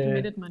 More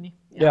committed money.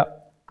 Yeah.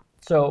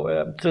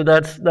 So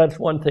that's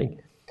one thing.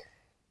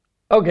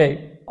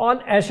 Okay,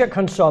 on Azure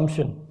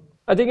consumption,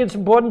 I think it's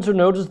important to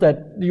notice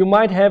that you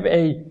might have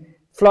a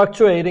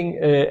fluctuating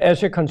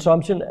Azure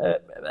consumption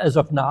as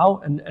of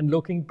now and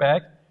looking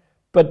back,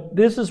 but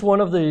this is one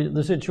of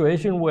the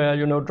situation where,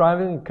 you know,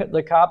 driving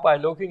the car by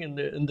looking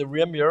in the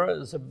rear mirror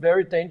is a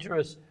very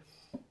dangerous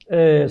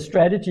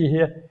strategy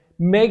here.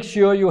 Make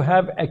sure you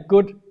have a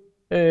good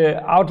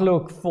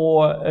outlook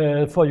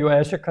for your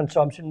Azure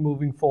consumption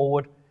moving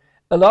forward.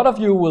 A lot of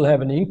you will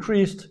have an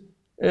increased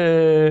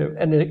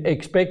an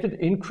expected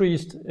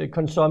increased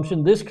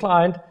consumption. This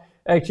client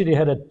actually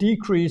had a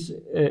decrease,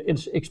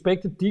 its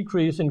expected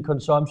decrease in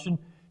consumption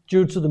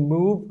due to the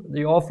move,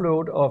 the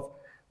offload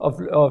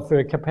of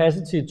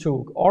capacity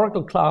to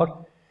Oracle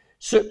Cloud.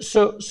 So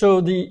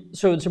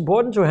it's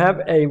important to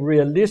have a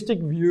realistic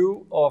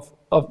view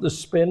of the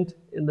spend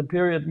in the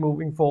period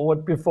moving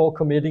forward before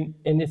committing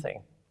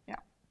anything. Yeah.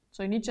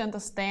 So you need to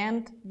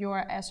understand your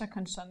Azure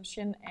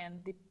consumption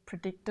and the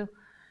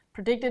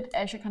predicted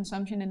Azure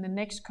consumption in the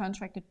next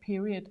contracted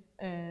period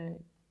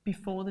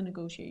before the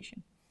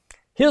negotiation.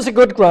 Here's a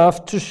good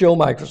graph to show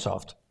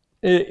Microsoft.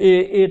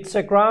 It's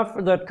a graph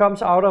that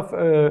comes out of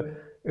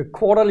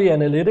Quarterly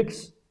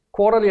Analytics.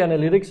 Quarterly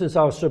Analytics is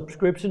our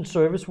subscription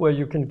service where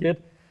you can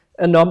get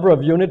a number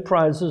of unit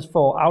prices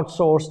for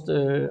outsourced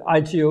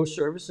ITO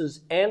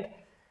services, and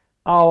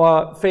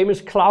our famous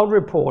cloud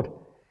report.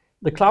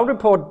 The cloud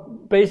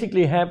report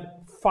basically have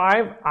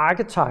 5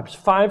 archetypes,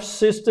 5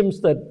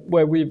 systems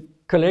where we've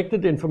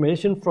collected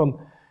information from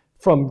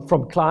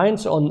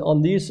clients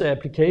on these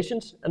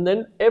applications, and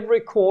then every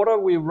quarter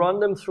we run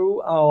them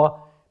through our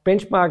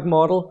benchmark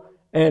model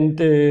and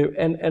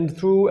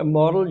through a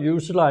model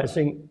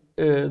utilizing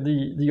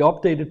the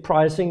updated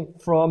pricing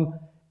from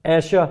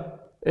Azure,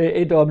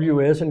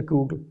 AWS, and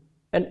Google.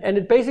 And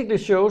it basically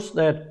shows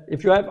that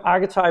if you have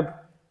archetype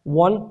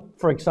 1,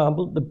 for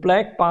example, the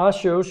black bar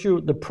shows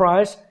you the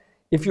price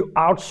if you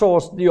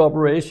outsource the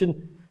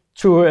operation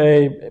to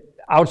a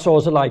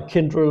outsourcer like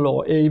Kyndryl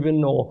or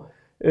Avon or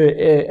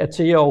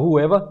Atea or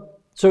whoever.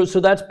 So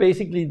that's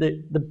basically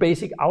the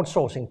basic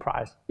outsourcing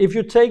price. If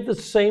you take the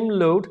same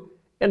load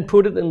and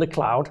put it in the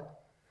cloud,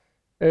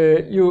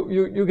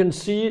 you can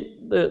see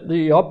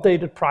the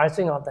updated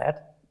pricing on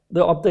that,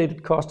 the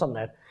updated cost on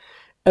that.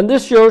 And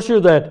this shows you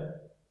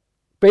that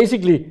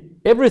basically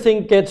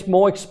everything gets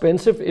more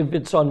expensive if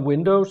it's on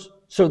Windows.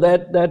 So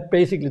that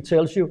basically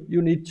tells you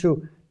need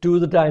to do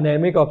the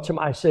dynamic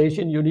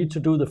optimization, you need to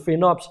do the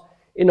FinOps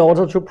in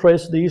order to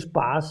press these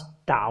bars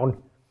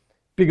down.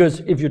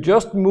 Because if you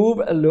just move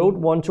a load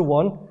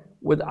one-to-one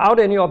without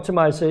any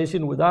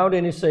optimization, without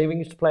any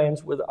savings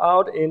plans,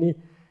 without any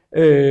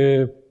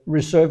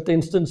reserved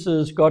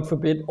instances, God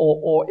forbid,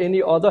 or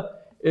any other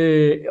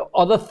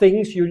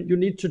things you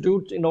need to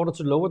do in order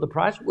to lower the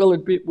price, well,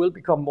 it will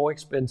become more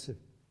expensive.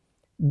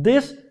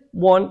 This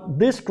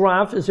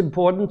graph is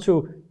important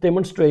to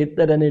demonstrate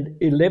that an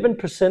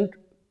 11%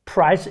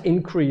 price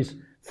increase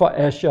for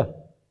Azure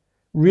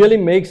really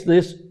makes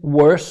this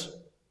worse,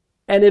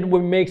 and it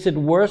makes it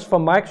worse for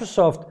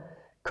Microsoft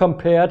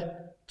compared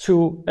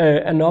to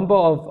a number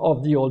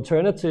of the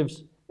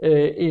alternatives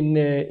in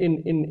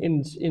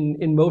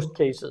most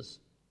cases.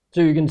 So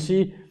you can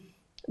see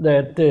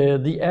that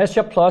the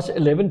Azure plus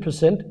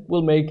 11%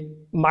 will make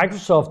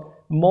Microsoft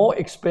more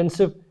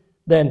expensive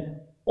than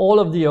all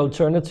of the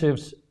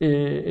alternatives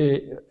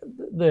in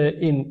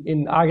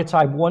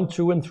archetype 1,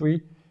 2, and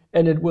 3,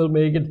 and it will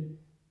make it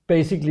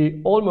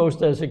basically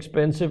almost as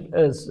expensive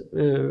as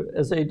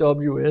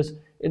AWS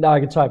in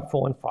archetype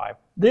 4 and 5.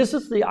 This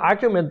is the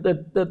argument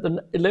that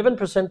the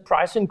 11%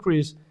 price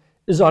increase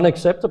is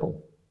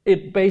unacceptable.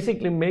 It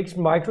basically makes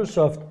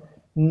Microsoft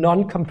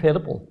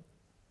non-compatible.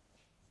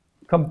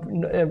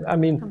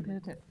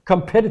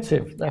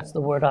 Competitive. That's the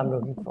word I'm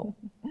looking for.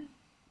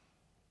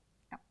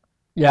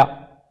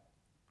 Yeah.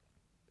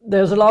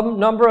 There's a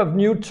number of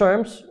new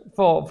terms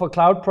for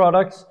cloud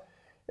products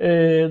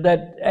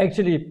that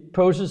actually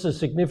poses a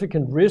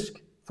significant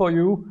risk for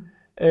you.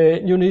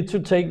 you need to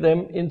take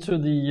them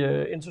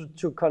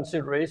into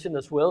consideration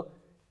as well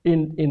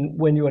in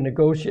when you are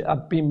negotiating. I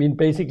mean,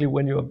 basically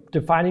when you're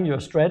defining your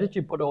strategy,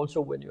 but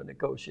also when you're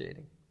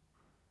negotiating.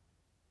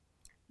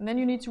 And then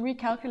you need to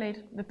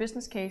recalculate the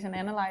business case and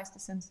analyze the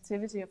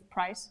sensitivity of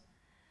price,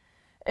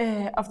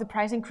 of the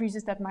price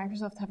increases that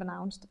Microsoft have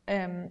announced.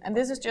 And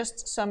this is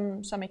just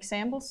some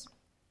examples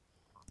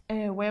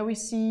where we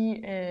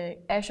see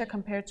Azure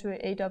compared to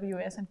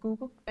AWS and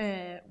Google,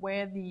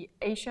 where the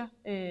Azure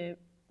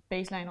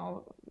baseline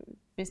or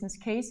business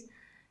case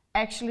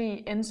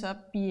actually ends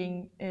up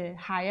being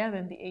higher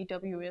than the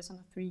AWS on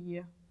a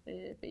 3-year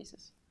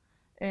basis.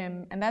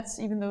 And that's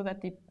even though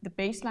that the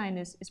baseline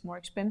is more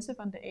expensive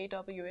on the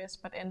AWS,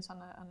 but ends on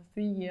a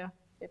 3-year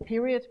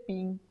period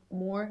being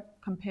more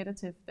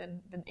competitive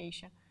than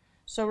Azure.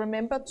 So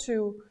remember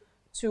to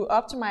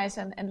optimize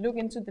and look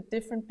into the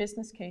different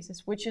business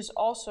cases, which is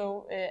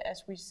also,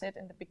 as we said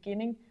in the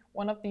beginning,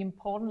 one of the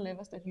important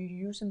levers that you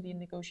use in the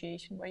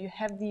negotiation, where you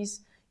have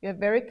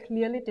very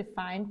clearly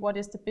defined what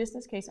is the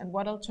business case and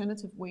what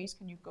alternative ways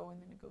can you go in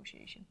the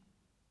negotiation.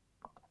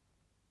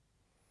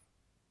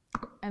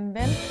 And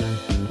then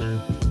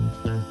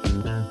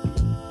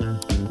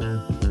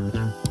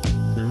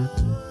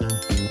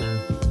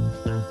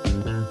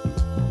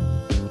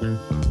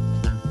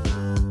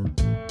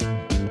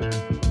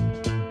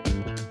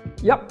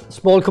Yep,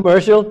 small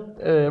commercial.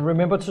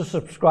 Remember to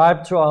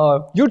subscribe to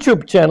our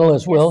YouTube channel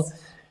as well, yes,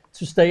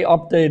 to stay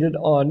updated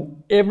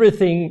on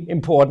everything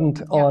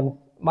important on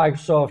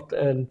Microsoft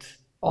and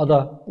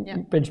other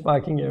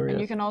benchmarking areas.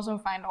 And you can also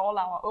find all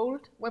our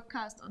old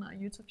webcasts on our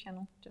YouTube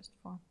channel, just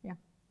for,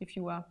 if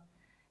you are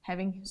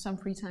having some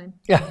free time.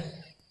 Yeah.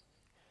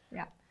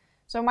 Yeah.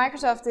 So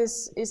Microsoft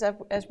is,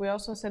 as we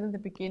also said in the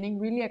beginning,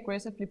 really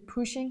aggressively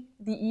pushing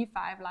the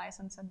E5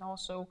 license and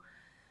also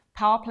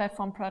Power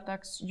Platform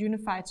products,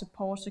 unified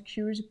support,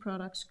 security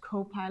products.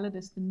 Copilot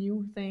is the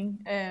new thing,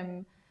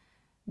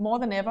 more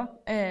than ever.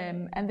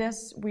 And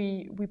this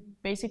we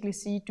basically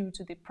see due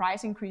to the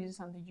price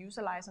increases on the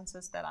user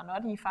licenses that are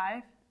not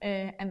E5,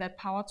 and that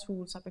Power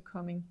Tools are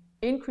becoming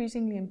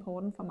increasingly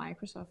important for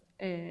Microsoft.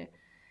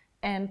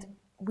 And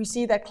we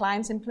see that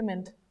clients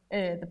implement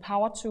the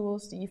Power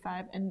Tools, the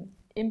E5, and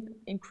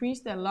increase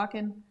their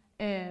login.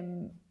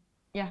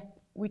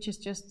 Which is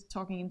just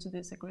talking into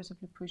this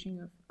aggressively pushing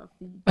of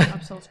the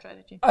upsell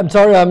strategy. I'm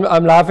sorry,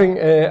 I'm laughing.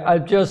 I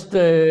just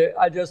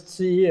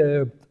see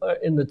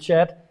in the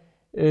chat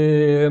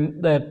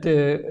that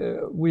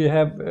we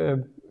have.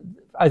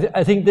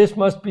 I think this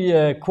must be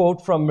a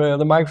quote from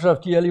the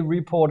Microsoft yearly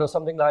report or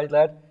something like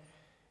that.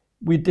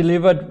 We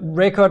delivered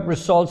record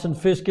results in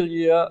fiscal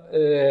year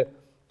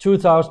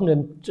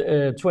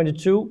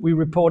 2022. We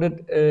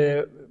reported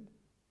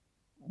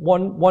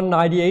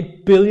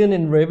 198 billion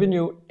in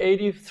revenue,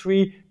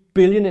 83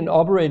 billion in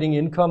operating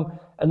income,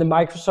 and the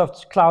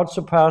Microsoft Cloud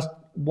surpassed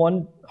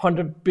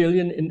 100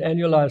 billion in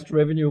annualized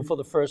revenue for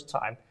the first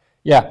time.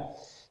 Yeah.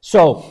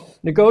 So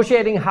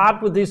negotiating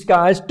hard with these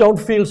guys. Don't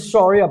feel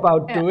sorry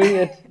about doing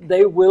it.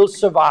 They will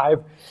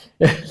survive.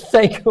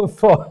 Thank you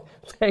for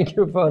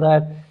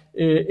that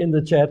in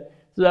the chat.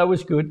 So that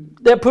was good.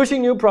 They're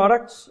pushing new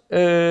products,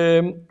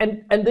 and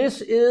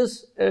this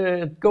is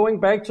going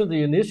back to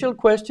the initial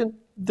question.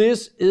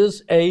 This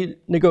is a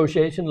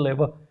negotiation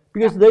lever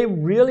because they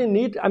really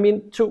need,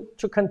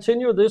 to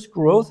continue this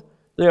growth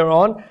they're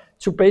on,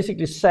 to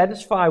basically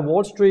satisfy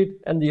Wall Street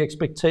and the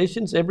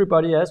expectations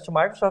everybody has to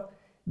Microsoft.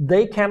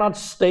 They cannot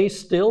stay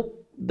still.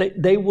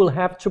 They will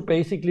have to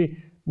basically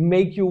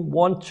make you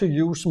want to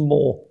use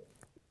more.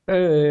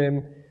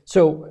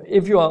 So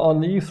if you are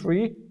on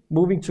E3,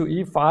 moving to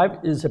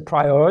E5 is a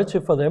priority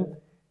for them.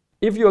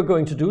 If you are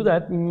going to do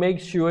that, make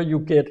sure you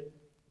get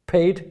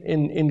paid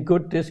in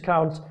good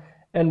discounts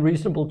and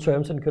reasonable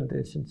terms and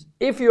conditions.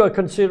 If you are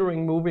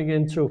considering moving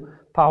into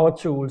Power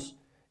Tools,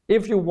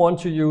 if you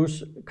want to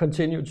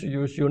continue to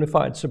use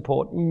unified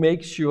support,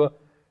 make sure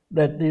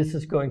that this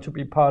is going to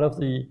be part of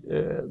the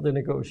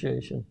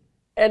negotiation.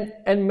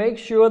 And make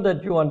sure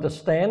that you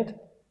understand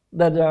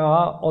that there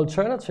are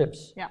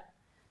alternatives. Yeah.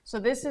 So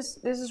this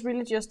is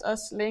really just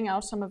us laying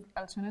out some of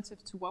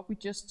alternatives to what we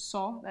just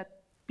saw, that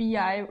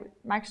BI,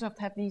 Microsoft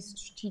have these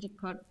strategic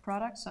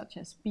products such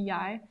as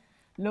BI,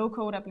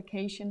 low-code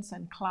applications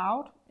and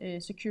cloud,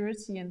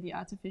 security and the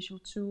artificial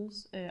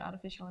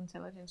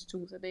intelligence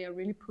tools that they are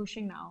really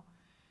pushing now.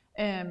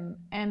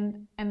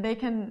 And they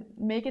can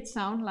make it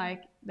sound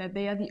like that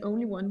they are the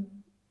only one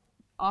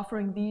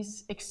offering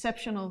these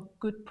exceptional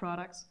good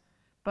products.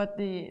 But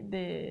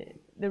the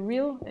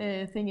real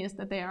thing is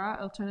that there are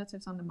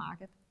alternatives on the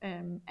market,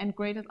 and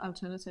great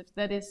alternatives.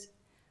 That is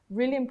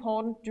really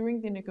important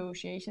during the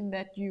negotiation,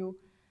 that you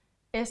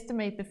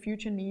estimate the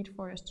future need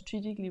for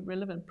strategically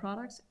relevant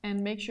products and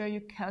make sure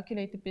you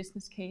calculate the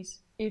business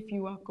case if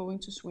you are going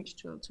to switch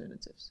to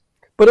alternatives.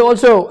 But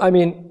also,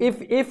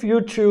 if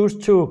you choose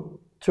to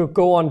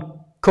go on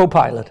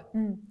Copilot,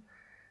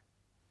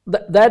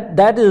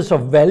 that is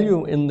of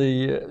value in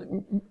the.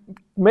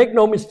 Make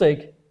no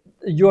mistake,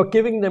 you are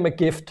giving them a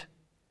gift.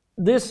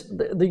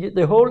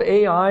 The whole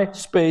AI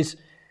space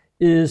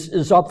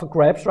is up for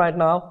grabs right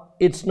now.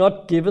 It's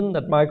not given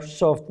that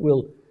Microsoft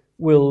will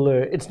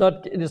it's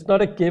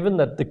not a given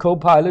that the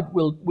Copilot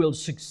will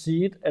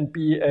succeed and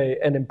be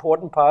an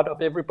important part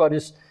of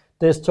everybody's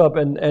desktop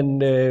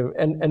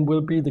and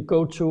will be the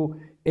go-to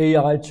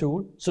AI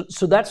tool.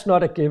 So that's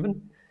not a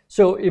given.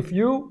 So if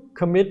you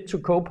commit to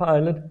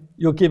Copilot,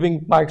 you're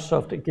giving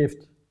Microsoft a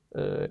gift.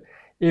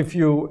 If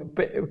you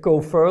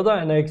go further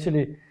and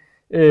actually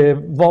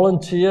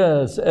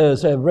volunteer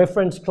as a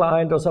reference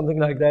client or something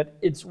like that,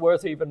 it's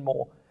worth even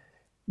more.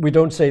 We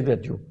don't say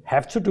that you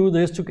have to do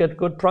this to get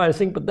good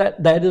pricing, but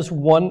that is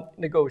one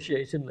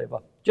negotiation lever.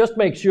 Just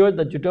make sure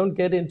that you don't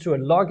get into a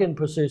login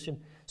position.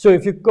 So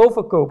if you go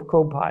for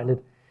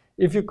Copilot,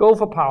 if you go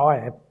for Power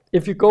App,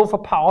 if you go for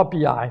Power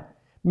BI,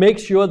 make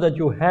sure that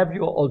you have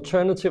your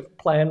alternative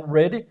plan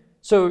ready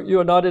so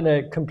you're not in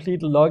a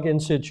complete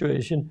login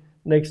situation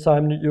next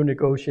time you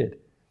negotiate.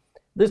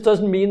 This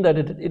doesn't mean that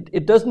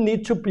it doesn't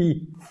need to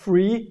be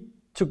free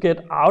to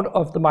get out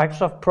of the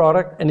Microsoft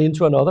product and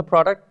into another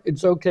product.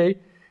 It's okay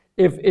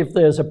if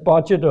there's a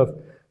budget of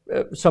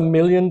some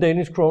million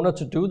Danish kroner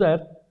to do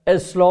that,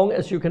 as long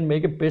as you can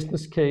make a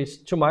business case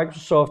to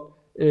Microsoft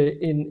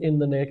in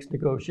the next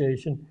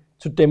negotiation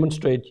to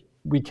demonstrate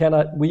we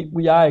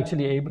are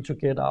actually able to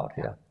get out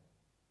here.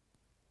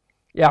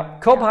 Yeah,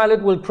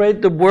 Copilot will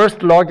create the worst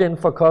login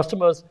for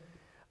customers.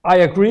 I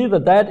agree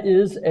that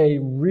is a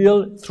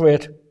real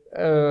threat.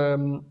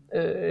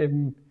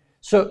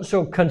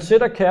 So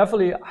consider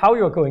carefully how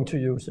you're going to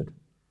use it.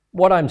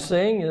 What I'm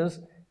saying is,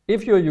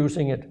 if you're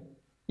using it,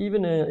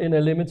 even in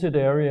a limited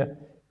area,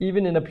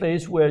 even in a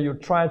place where you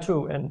try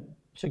to and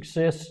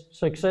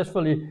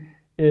successfully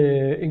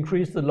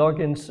increase the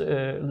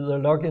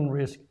login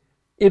risk,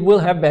 it will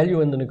have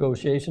value in the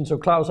negotiation. So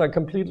Claus, I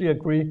completely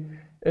agree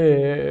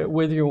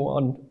with you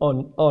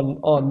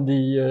on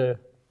the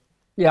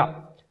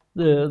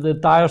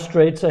dire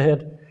straits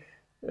ahead.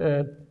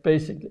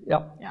 Basically,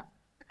 yeah. Yeah.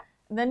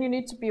 Then you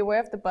need to be aware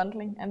of the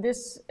bundling, and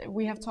this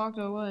we have talked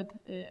over it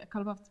a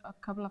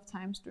couple of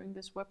times during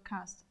this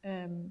webcast.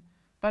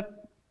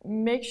 But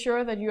make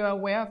sure that you are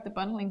aware of the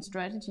bundling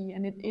strategy,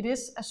 and it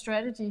is a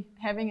strategy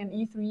having an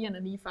E3 and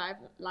an E5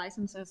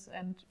 licenses,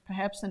 and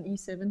perhaps an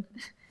E7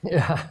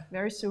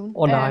 very soon,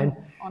 or 9.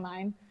 Or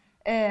 9.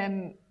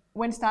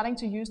 When starting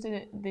to use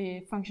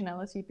the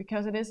functionality,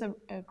 because it is a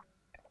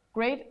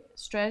great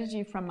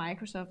strategy from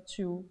Microsoft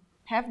to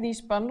have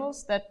these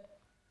bundles that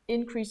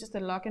increases the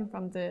login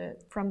from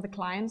the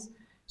clients,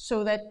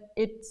 so that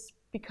it's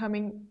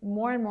becoming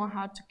more and more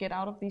hard to get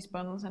out of these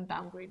bundles and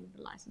downgrading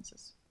the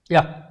licenses.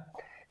 Yeah,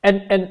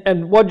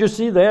 and what you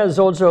see there is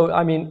also,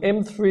 I mean, the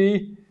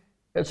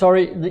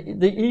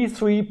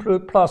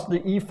E3 plus the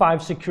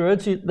E5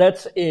 security,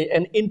 that's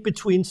an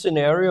in-between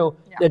scenario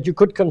that you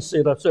could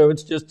consider. So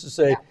it's just to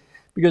say,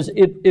 because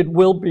it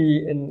will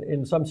be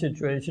in some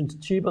situations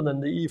cheaper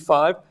than the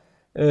E5.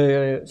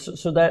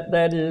 So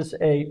that is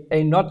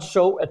a not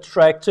so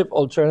attractive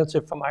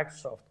alternative for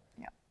Microsoft.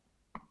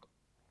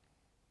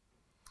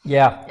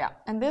 Yeah,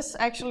 and this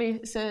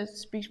actually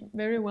speaks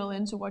very well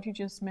into what you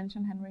just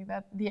mentioned, Henrik,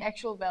 that the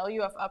actual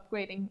value of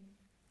upgrading,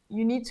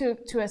 you need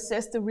to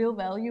assess the real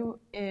value,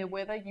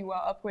 whether you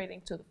are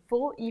upgrading to the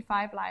full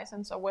E5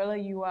 license or whether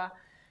you are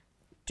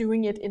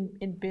doing it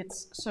in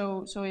bits.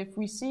 So if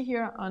we see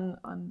here on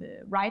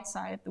the right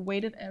side, the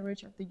weighted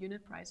average of the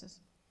unit prices,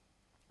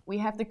 we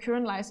have the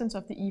current license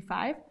of the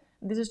E5.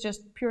 This is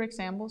just pure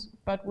examples,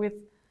 but with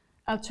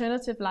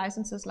alternative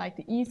licenses like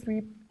the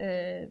E3,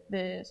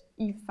 the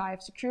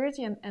E5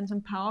 security, and some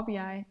Power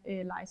BI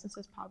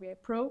licenses, Power BI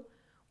Pro,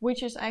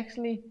 which is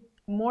actually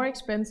more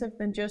expensive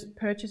than just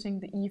purchasing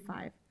the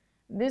E5.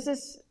 This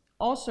is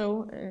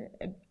also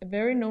a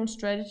very known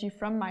strategy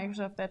from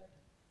Microsoft, that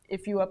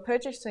if you are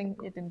purchasing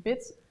it in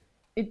bits,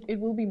 it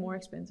will be more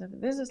expensive.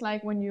 This is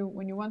like when you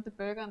want the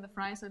burger and the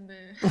fries and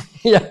the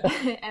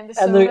and the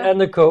soda and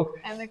the Coke.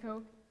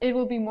 It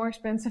will be more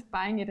expensive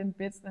buying it in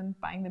bits than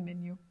buying the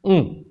menu.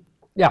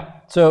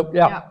 Yeah. So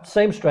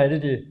same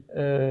strategy.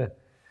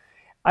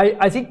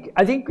 I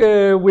think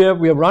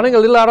we're running a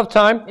little out of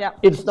time. Yeah.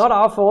 It's not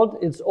our fault.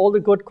 It's all the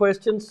good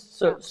questions.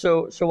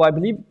 So I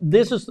believe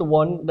this is the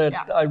one that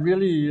I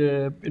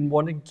really been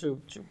wanting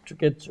to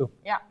get to.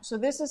 Yeah. So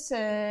this is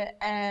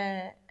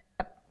a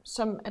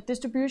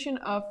distribution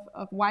of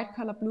white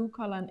collar, blue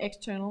collar, and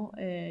external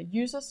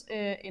users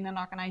in an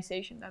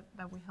organization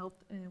that we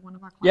helped one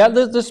of our clients.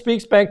 Yeah, this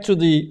speaks back to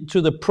the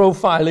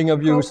profiling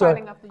of user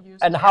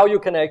and how you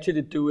can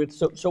actually do it.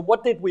 So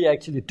what did we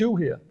actually do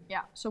here?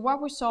 Yeah, so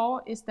what we saw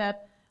is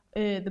that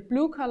the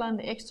blue collar and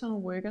the external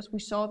workers, we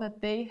saw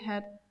that they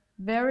had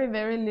very,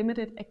 very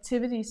limited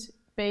activities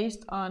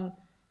based on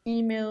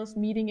emails,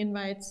 meeting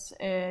invites,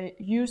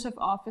 use of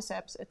Office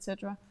apps,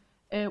 etc.,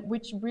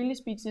 which really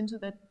speaks into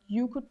that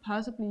you could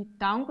possibly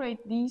downgrade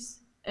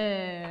these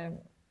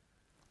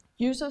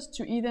users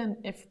to either an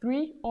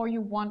F3, or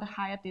you want a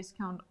higher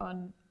discount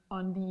on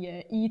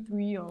the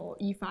E3 or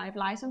E5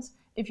 license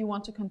if you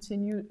want to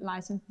continue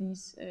license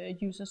these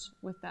users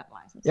with that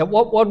license. Yeah,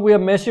 what we are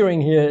measuring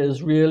here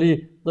is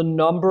really the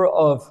number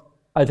of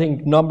I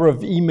think, number of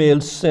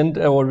emails sent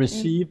or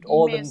received.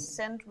 Emails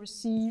sent,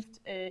 received,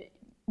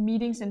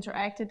 meetings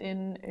interacted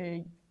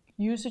in,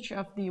 usage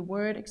of the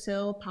Word,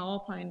 Excel,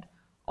 PowerPoint,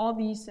 all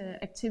these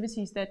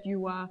activities that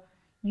you are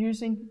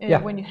using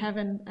when you have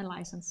a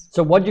license.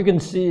 So what you can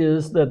see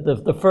is that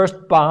the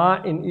first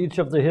bar in each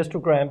of the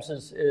histograms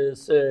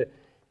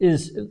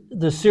is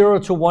the 0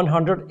 to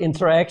 100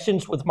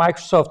 interactions with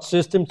Microsoft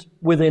systems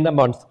within a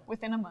month.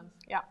 Within a month,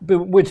 yeah.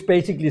 Which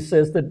basically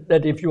says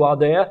that if you are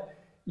there,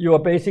 you are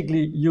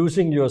basically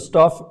using your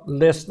stuff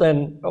less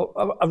than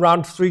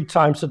around 3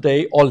 times a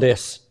day or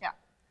less. Yeah.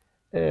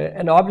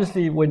 And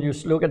obviously, when you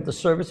look at the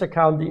service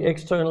account, the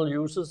external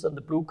users and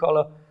the blue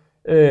collar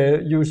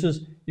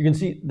users, you can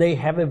see they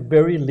have a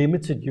very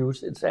limited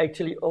use. It's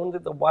actually only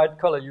the white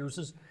collar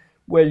users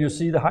where you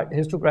see the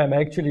histogram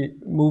actually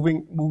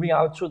moving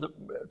out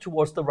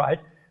towards the right,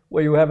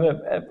 where you have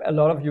a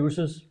lot of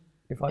users.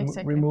 If I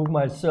remove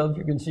myself,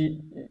 you can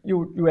see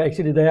you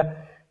actually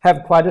there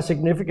have quite a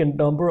significant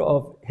number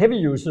of heavy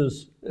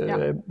users,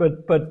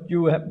 but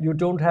you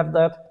don't have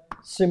that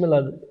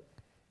similar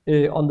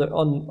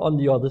on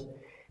the others.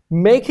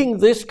 Making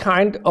this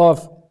kind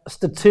of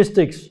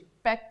statistics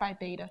backed by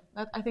data.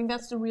 I think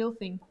that's the real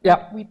thing.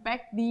 Yeah. We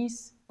back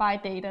these by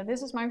data.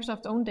 This is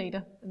Microsoft's own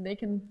data, and they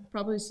can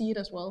probably see it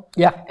as well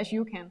as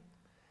you can.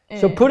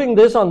 So putting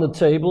this on the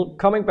table,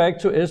 coming back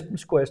to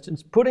Esben's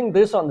questions, putting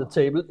this on the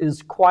table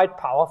is quite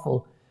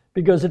powerful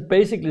because it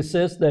basically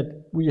says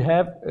that we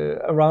have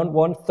around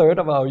 1/3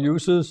 of our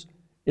users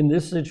in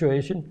this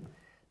situation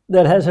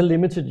that has a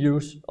limited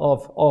use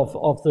of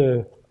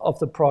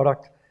the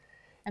product.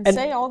 And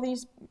say all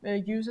these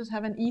users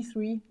have an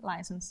E3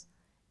 license.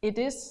 It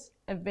is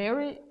a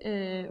very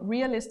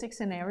realistic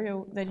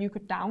scenario that you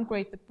could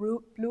downgrade the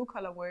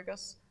blue-collar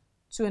workers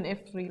to an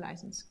F3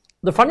 license.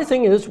 The funny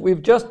thing is,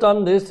 we've just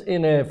done this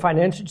in a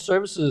financial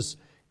services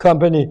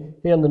company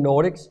here in the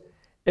Nordics,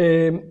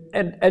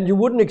 and you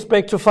wouldn't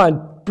expect to find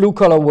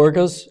blue-collar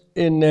workers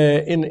in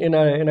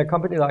a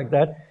company like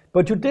that.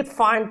 But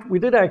we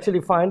did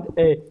actually find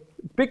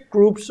big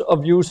groups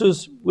of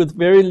users with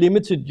very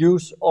limited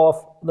use of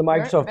the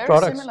Microsoft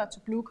products. Very similar to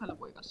blue-collar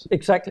workers.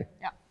 Exactly.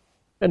 Yeah.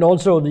 And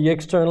also the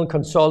external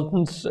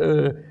consultants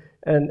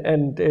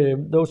and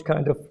those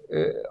kind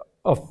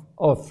of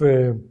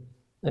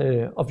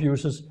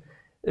users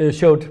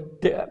showed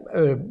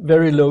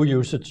very low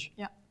usage.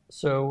 Yeah.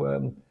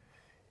 So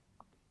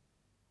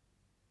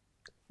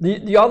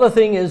the other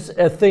thing is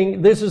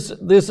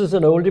this is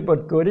an oldie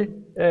but goodie.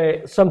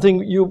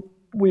 Something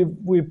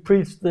we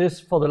preached this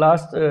for the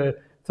last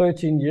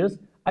 13 years.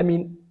 I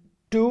mean,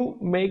 do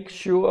make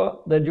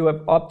sure that you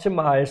have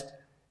optimized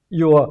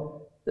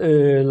your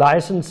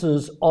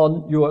licenses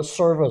on your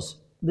servers.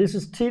 This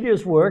is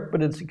tedious work,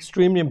 but it's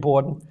extremely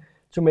important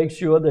to make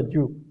sure that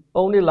you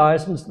only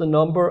license the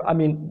number,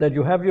 that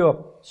you have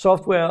your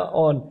software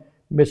on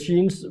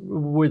machines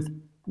with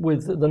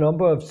the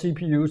number of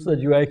CPUs that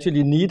you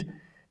actually need,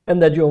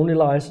 and that you only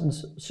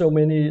license so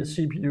many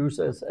CPUs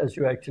as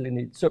you actually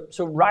need.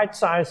 So right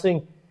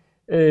sizing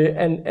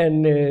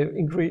and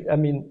increase,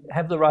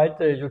 have the right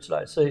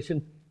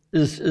utilization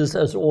is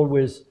as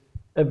always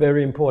a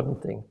very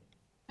important thing.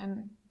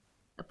 And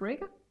a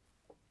breaker?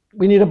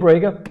 We need a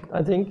breaker,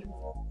 I think.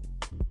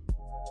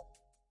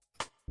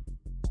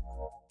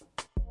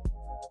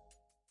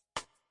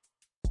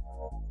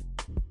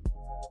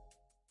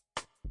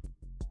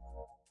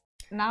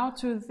 Now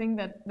to the thing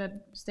that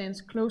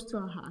stands close to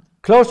our heart.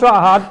 Close to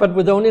our heart, but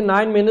with only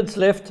 9 minutes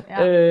left.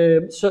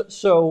 Yeah.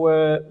 So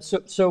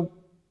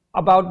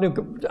about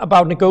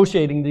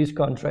negotiating these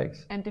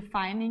contracts. And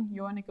defining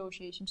your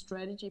negotiation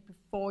strategy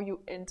before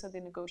you enter the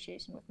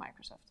negotiation with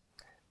Microsoft.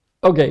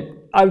 Okay,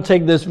 I'll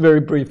take this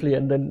very briefly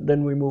and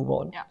then we move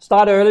on. Yeah.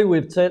 Start early,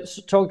 we've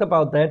talked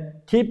about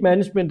that. Keep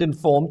management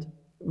informed,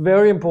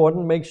 very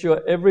important. Make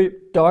sure every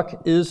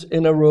duck is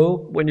in a row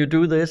when you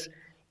do this.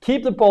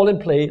 Keep the ball in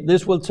play,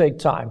 this will take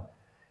time.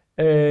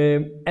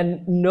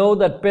 And know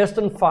that best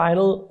and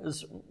final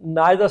is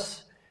neither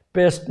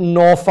best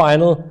nor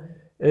final.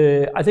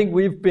 I think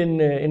we've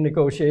been in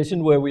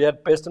negotiation where we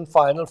had best and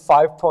final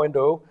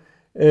 5.0.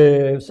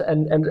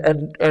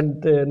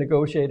 And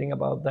negotiating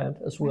about that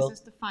as well. This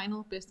is the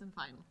final, best and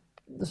final.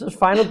 This is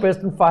final,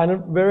 best and final,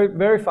 very,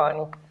 very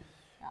final.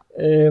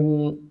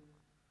 Yeah.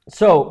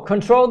 So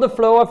control the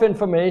flow of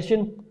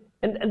information.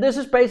 And this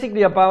is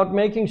basically about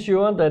making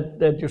sure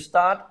that you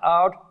start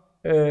out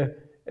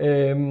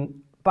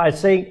by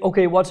saying,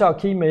 okay, what's our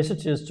key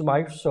messages to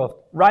Microsoft?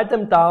 Write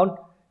them down,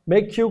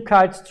 make cue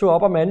cards to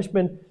upper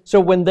management. So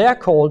when they're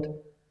called,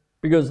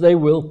 because they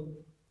will,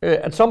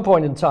 at some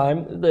point in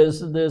time,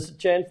 there's a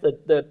chance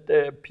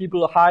that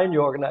people high in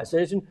your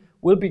organization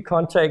will be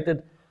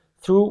contacted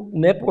through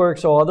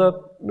networks or other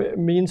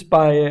means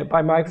by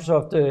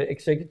Microsoft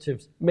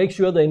executives. Make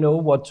sure they know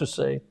what to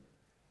say.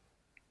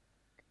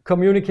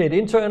 Communicate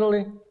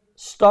internally,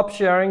 stop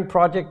sharing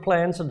project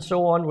plans and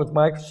so on with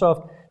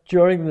Microsoft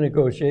during the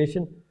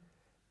negotiation,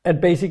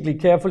 and basically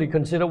carefully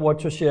consider what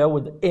to share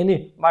with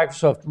any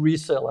Microsoft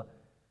reseller.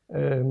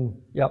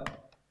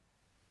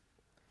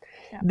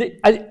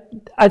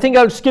 I think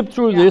I'll skip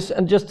through this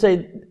and just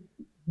say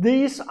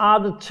these are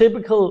the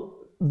typical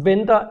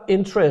vendor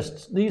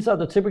interests. These are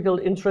the typical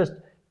interest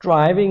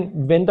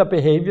driving vendor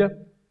behavior.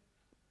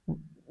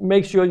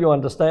 Make sure you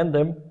understand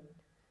them.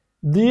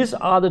 These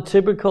are the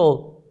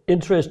typical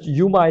interests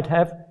you might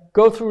have.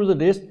 Go through the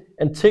list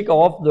and tick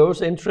off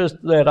those interests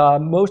that are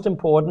most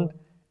important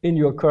in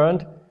your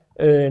current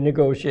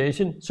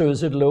negotiation. So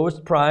is it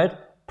lowest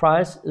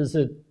price? Is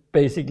it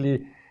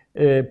basically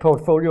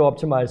portfolio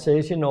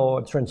optimization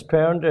or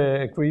transparent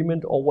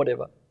agreement or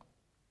whatever?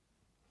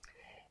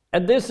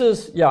 And this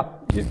is,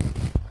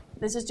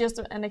 This is just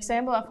an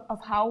example of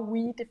how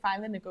we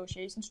define the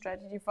negotiation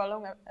strategy,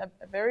 following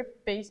a very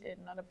basic,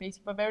 not a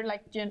basic, but very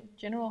like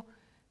general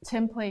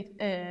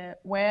template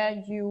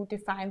where you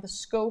define the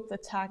scope, the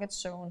target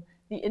zone,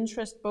 the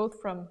interest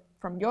both from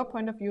your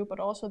point of view, but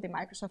also the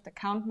Microsoft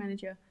account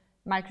manager,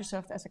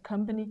 Microsoft as a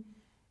company.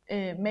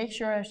 Make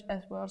sure, as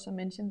we also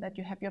mentioned, that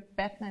you have your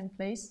BATNA in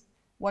place.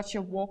 What's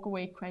your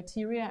walkaway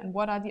criteria, and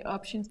what are the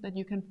options that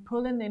you can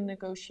pull in the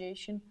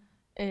negotiation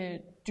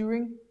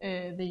during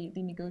the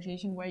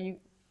negotiation, where you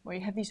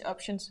have these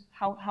options?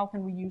 How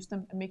can we use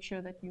them, and make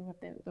sure that you have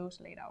those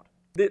laid out?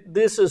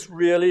 This is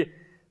really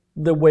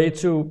the way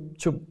to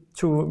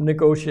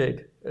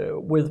negotiate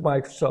with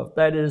Microsoft.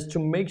 That is to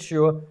make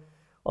sure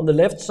on the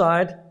left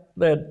side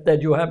that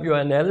you have your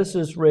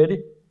analysis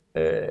ready,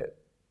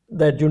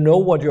 that you know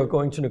what you're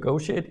going to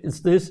negotiate.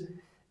 Is this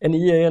an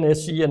EA and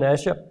SC and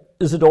Azure?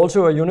 Is it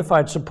also a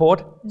unified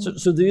support?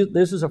 So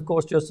this is of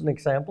course just an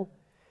example.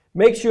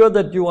 Make sure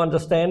that you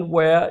understand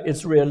where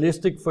it's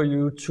realistic for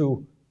you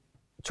to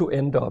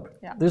end up.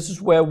 Yeah. This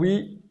is where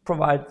we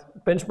provide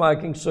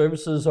benchmarking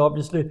services,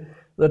 obviously,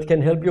 that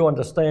can help you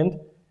understand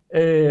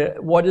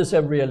what is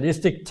a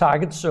realistic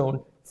target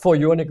zone for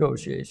your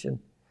negotiation.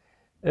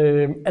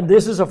 And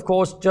this is, of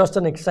course, just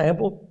an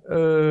example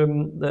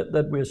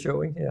that we're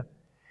showing here.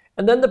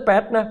 And then the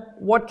BATNA,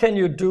 what can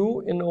you do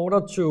in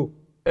order to,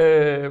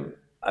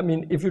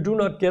 if you do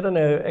not get an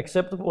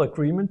acceptable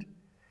agreement,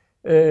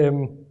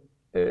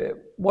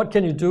 what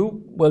can you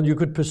do? Well, you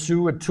could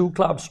pursue a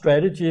two-cloud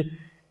strategy.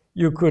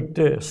 You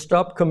could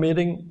stop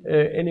committing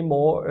any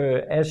more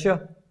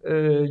Azure.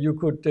 You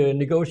could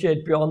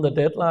negotiate beyond the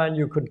deadline.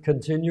 You could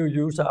continue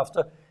use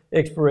after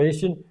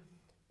expiration.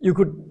 You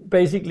could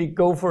basically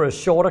go for a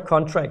shorter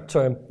contract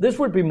term. This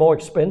would be more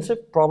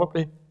expensive,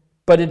 probably,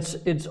 but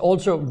it's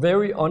also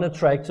very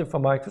unattractive for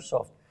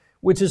Microsoft,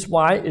 which is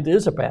why it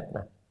is a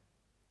BATNA.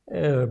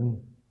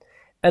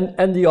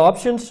 And the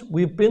options,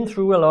 we've been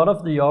through a lot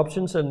of the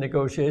options and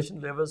negotiation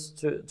levels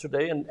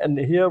today, and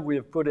here we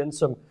have put in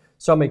some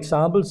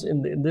examples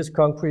in this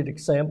concrete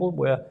example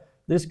where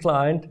this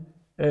client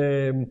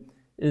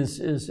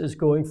is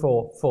going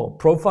for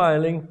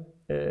profiling,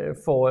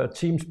 for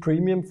Teams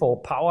Premium,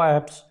 for Power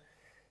Apps.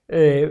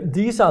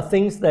 These are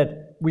things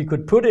that we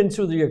could put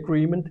into the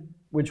agreement,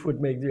 which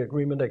would make the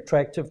agreement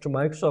attractive to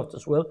Microsoft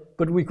as well,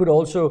 but we could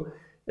also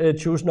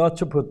choose not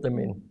to put them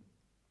in.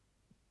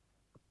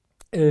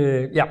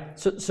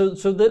 So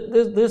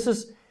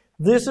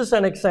this is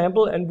an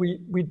example, and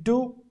we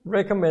do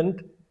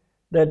recommend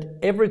that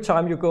every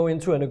time you go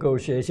into a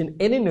negotiation,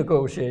 any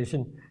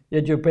negotiation,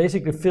 that you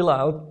basically fill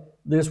out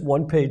this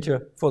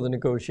one-pager for the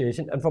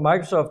negotiation. And for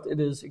Microsoft, it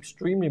is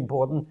extremely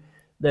important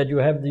that you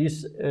have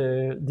these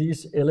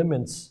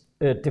elements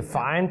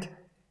defined,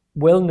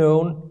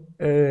 well-known,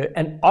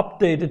 and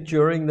updated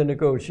during the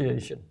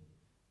negotiation.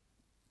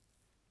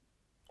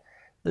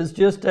 There's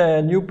just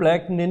a new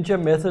black ninja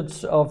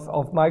methods of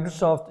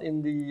Microsoft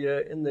in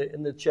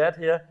the chat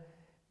here.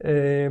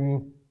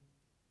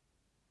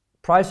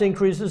 Price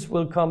increases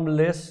will come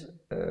less.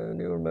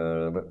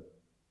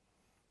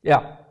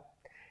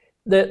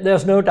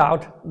 There's no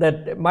doubt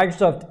that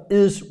Microsoft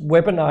is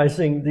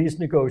weaponizing these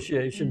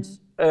negotiations.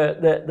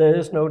 There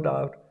is no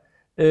doubt.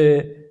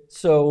 And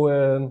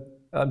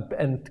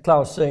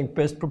Klaus saying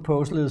best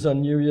proposal is on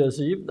New Year's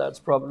Eve. That's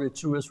probably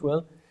true as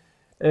well.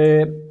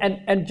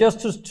 And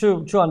just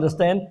to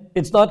understand,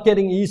 it's not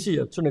getting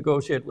easier to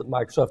negotiate with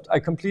Microsoft. I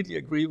completely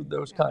agree with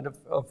those kind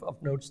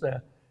of notes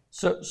there.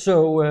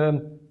 So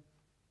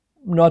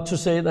not to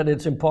say that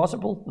it's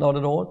impossible, not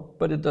at all,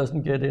 but it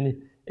doesn't get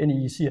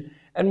any easier.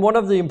 And one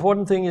of the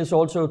important things is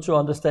also to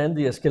understand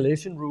the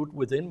escalation route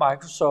within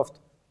Microsoft.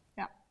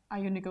 Yeah, are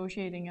you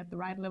negotiating at the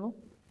right level?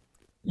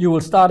 You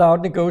will start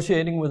out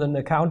negotiating with an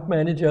account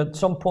manager. At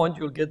some point,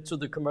 you'll get to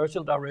the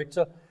commercial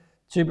director,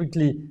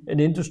 typically an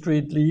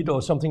industry lead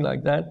or something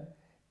like that.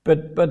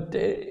 But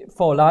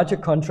for larger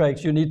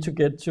contracts, you need to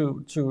get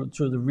to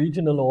the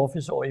regional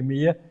office or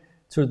EMEA,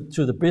 to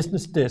the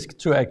business desk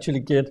to actually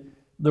get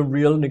the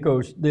real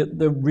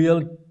the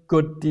real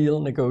good deal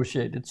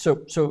negotiated.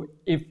 So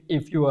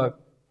if you are,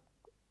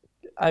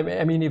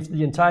 if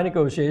the entire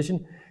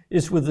negotiation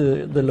is with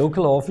the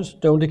local office,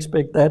 don't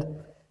expect that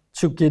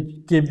to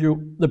give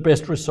you the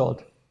best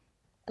result.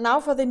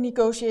 Now for the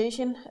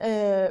negotiation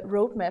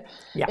roadmap.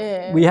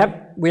 Yeah,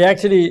 we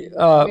actually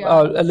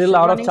are a little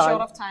out of time.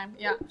 Short of time.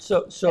 Yeah.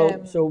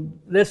 So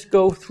let's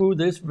go through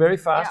this very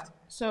fast.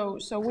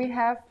 So we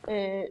have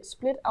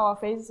split our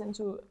phases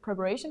into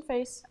preparation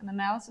phase, an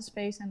analysis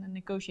phase, and a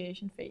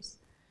negotiation phase.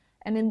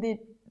 And in the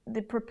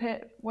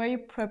where you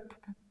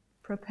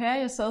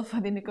prepare yourself for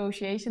the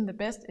negotiation, the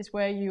best is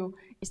where you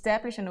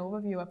establish an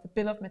overview of the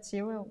bill of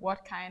material.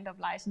 What kind of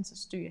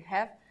licenses do you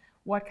have?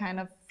 What kind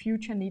of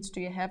future needs do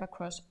you have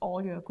across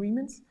all your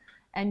agreements?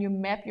 And you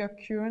map your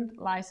current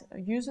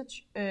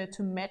usage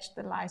to match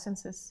the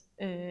licenses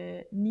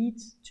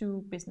needs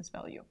to business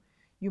value.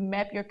 You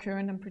map your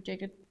current and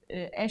projected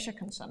Azure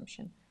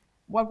consumption.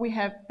 What we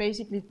have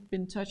basically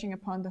been touching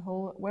upon the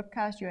whole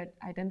webcast, you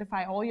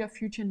identify all your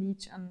future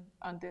needs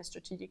on the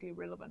strategically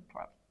relevant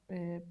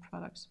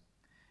products.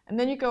 And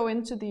then you go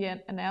into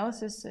the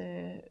analysis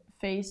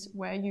phase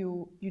where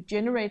you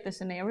generate the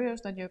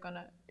scenarios that you're going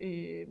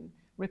to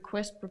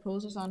request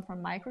proposals on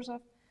from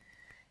Microsoft.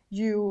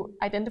 You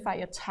identify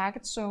your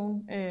target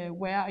zone,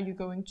 where are you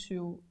going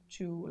to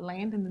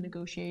land in the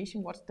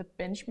negotiation, what's the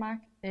benchmark,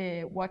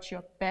 what's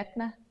your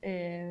BATNA,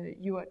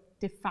 you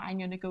define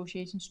your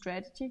negotiation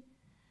strategy.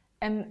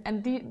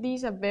 And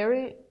these are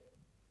very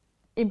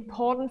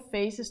important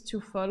phases to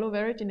follow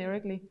very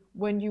generically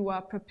when you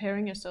are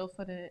preparing yourself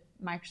for the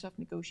Microsoft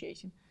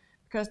negotiation.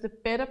 Because the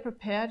better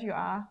prepared you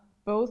are,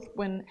 both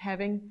when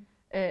having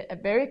a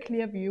very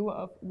clear view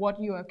of what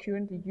you are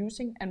currently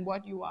using and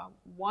what you are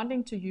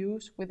wanting to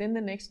use within the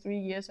next 3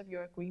 years of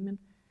your agreement,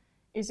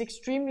 is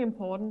extremely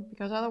important,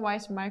 because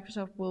otherwise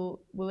Microsoft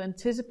will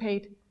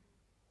anticipate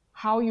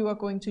how you are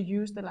going to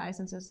use the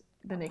licenses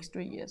the next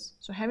 3 years.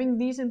 So having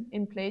these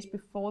in place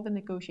before the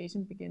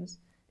negotiation begins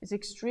is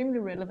extremely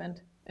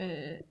relevant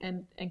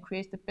and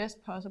creates the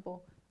best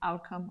possible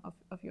outcome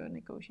of your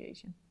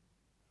negotiation.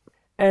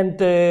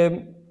 And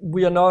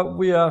we are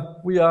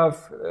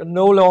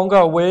no longer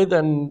away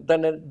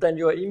than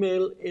your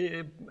email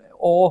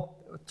or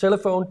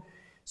telephone.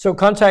 So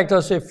contact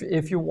us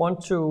if you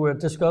want to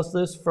discuss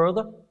this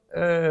further.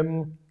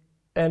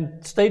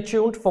 And stay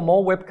tuned for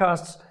more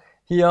webcasts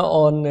here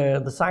on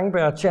the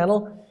Zangenberg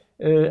channel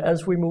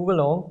as we move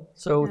along.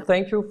 So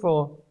thank you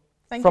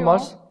from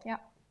us.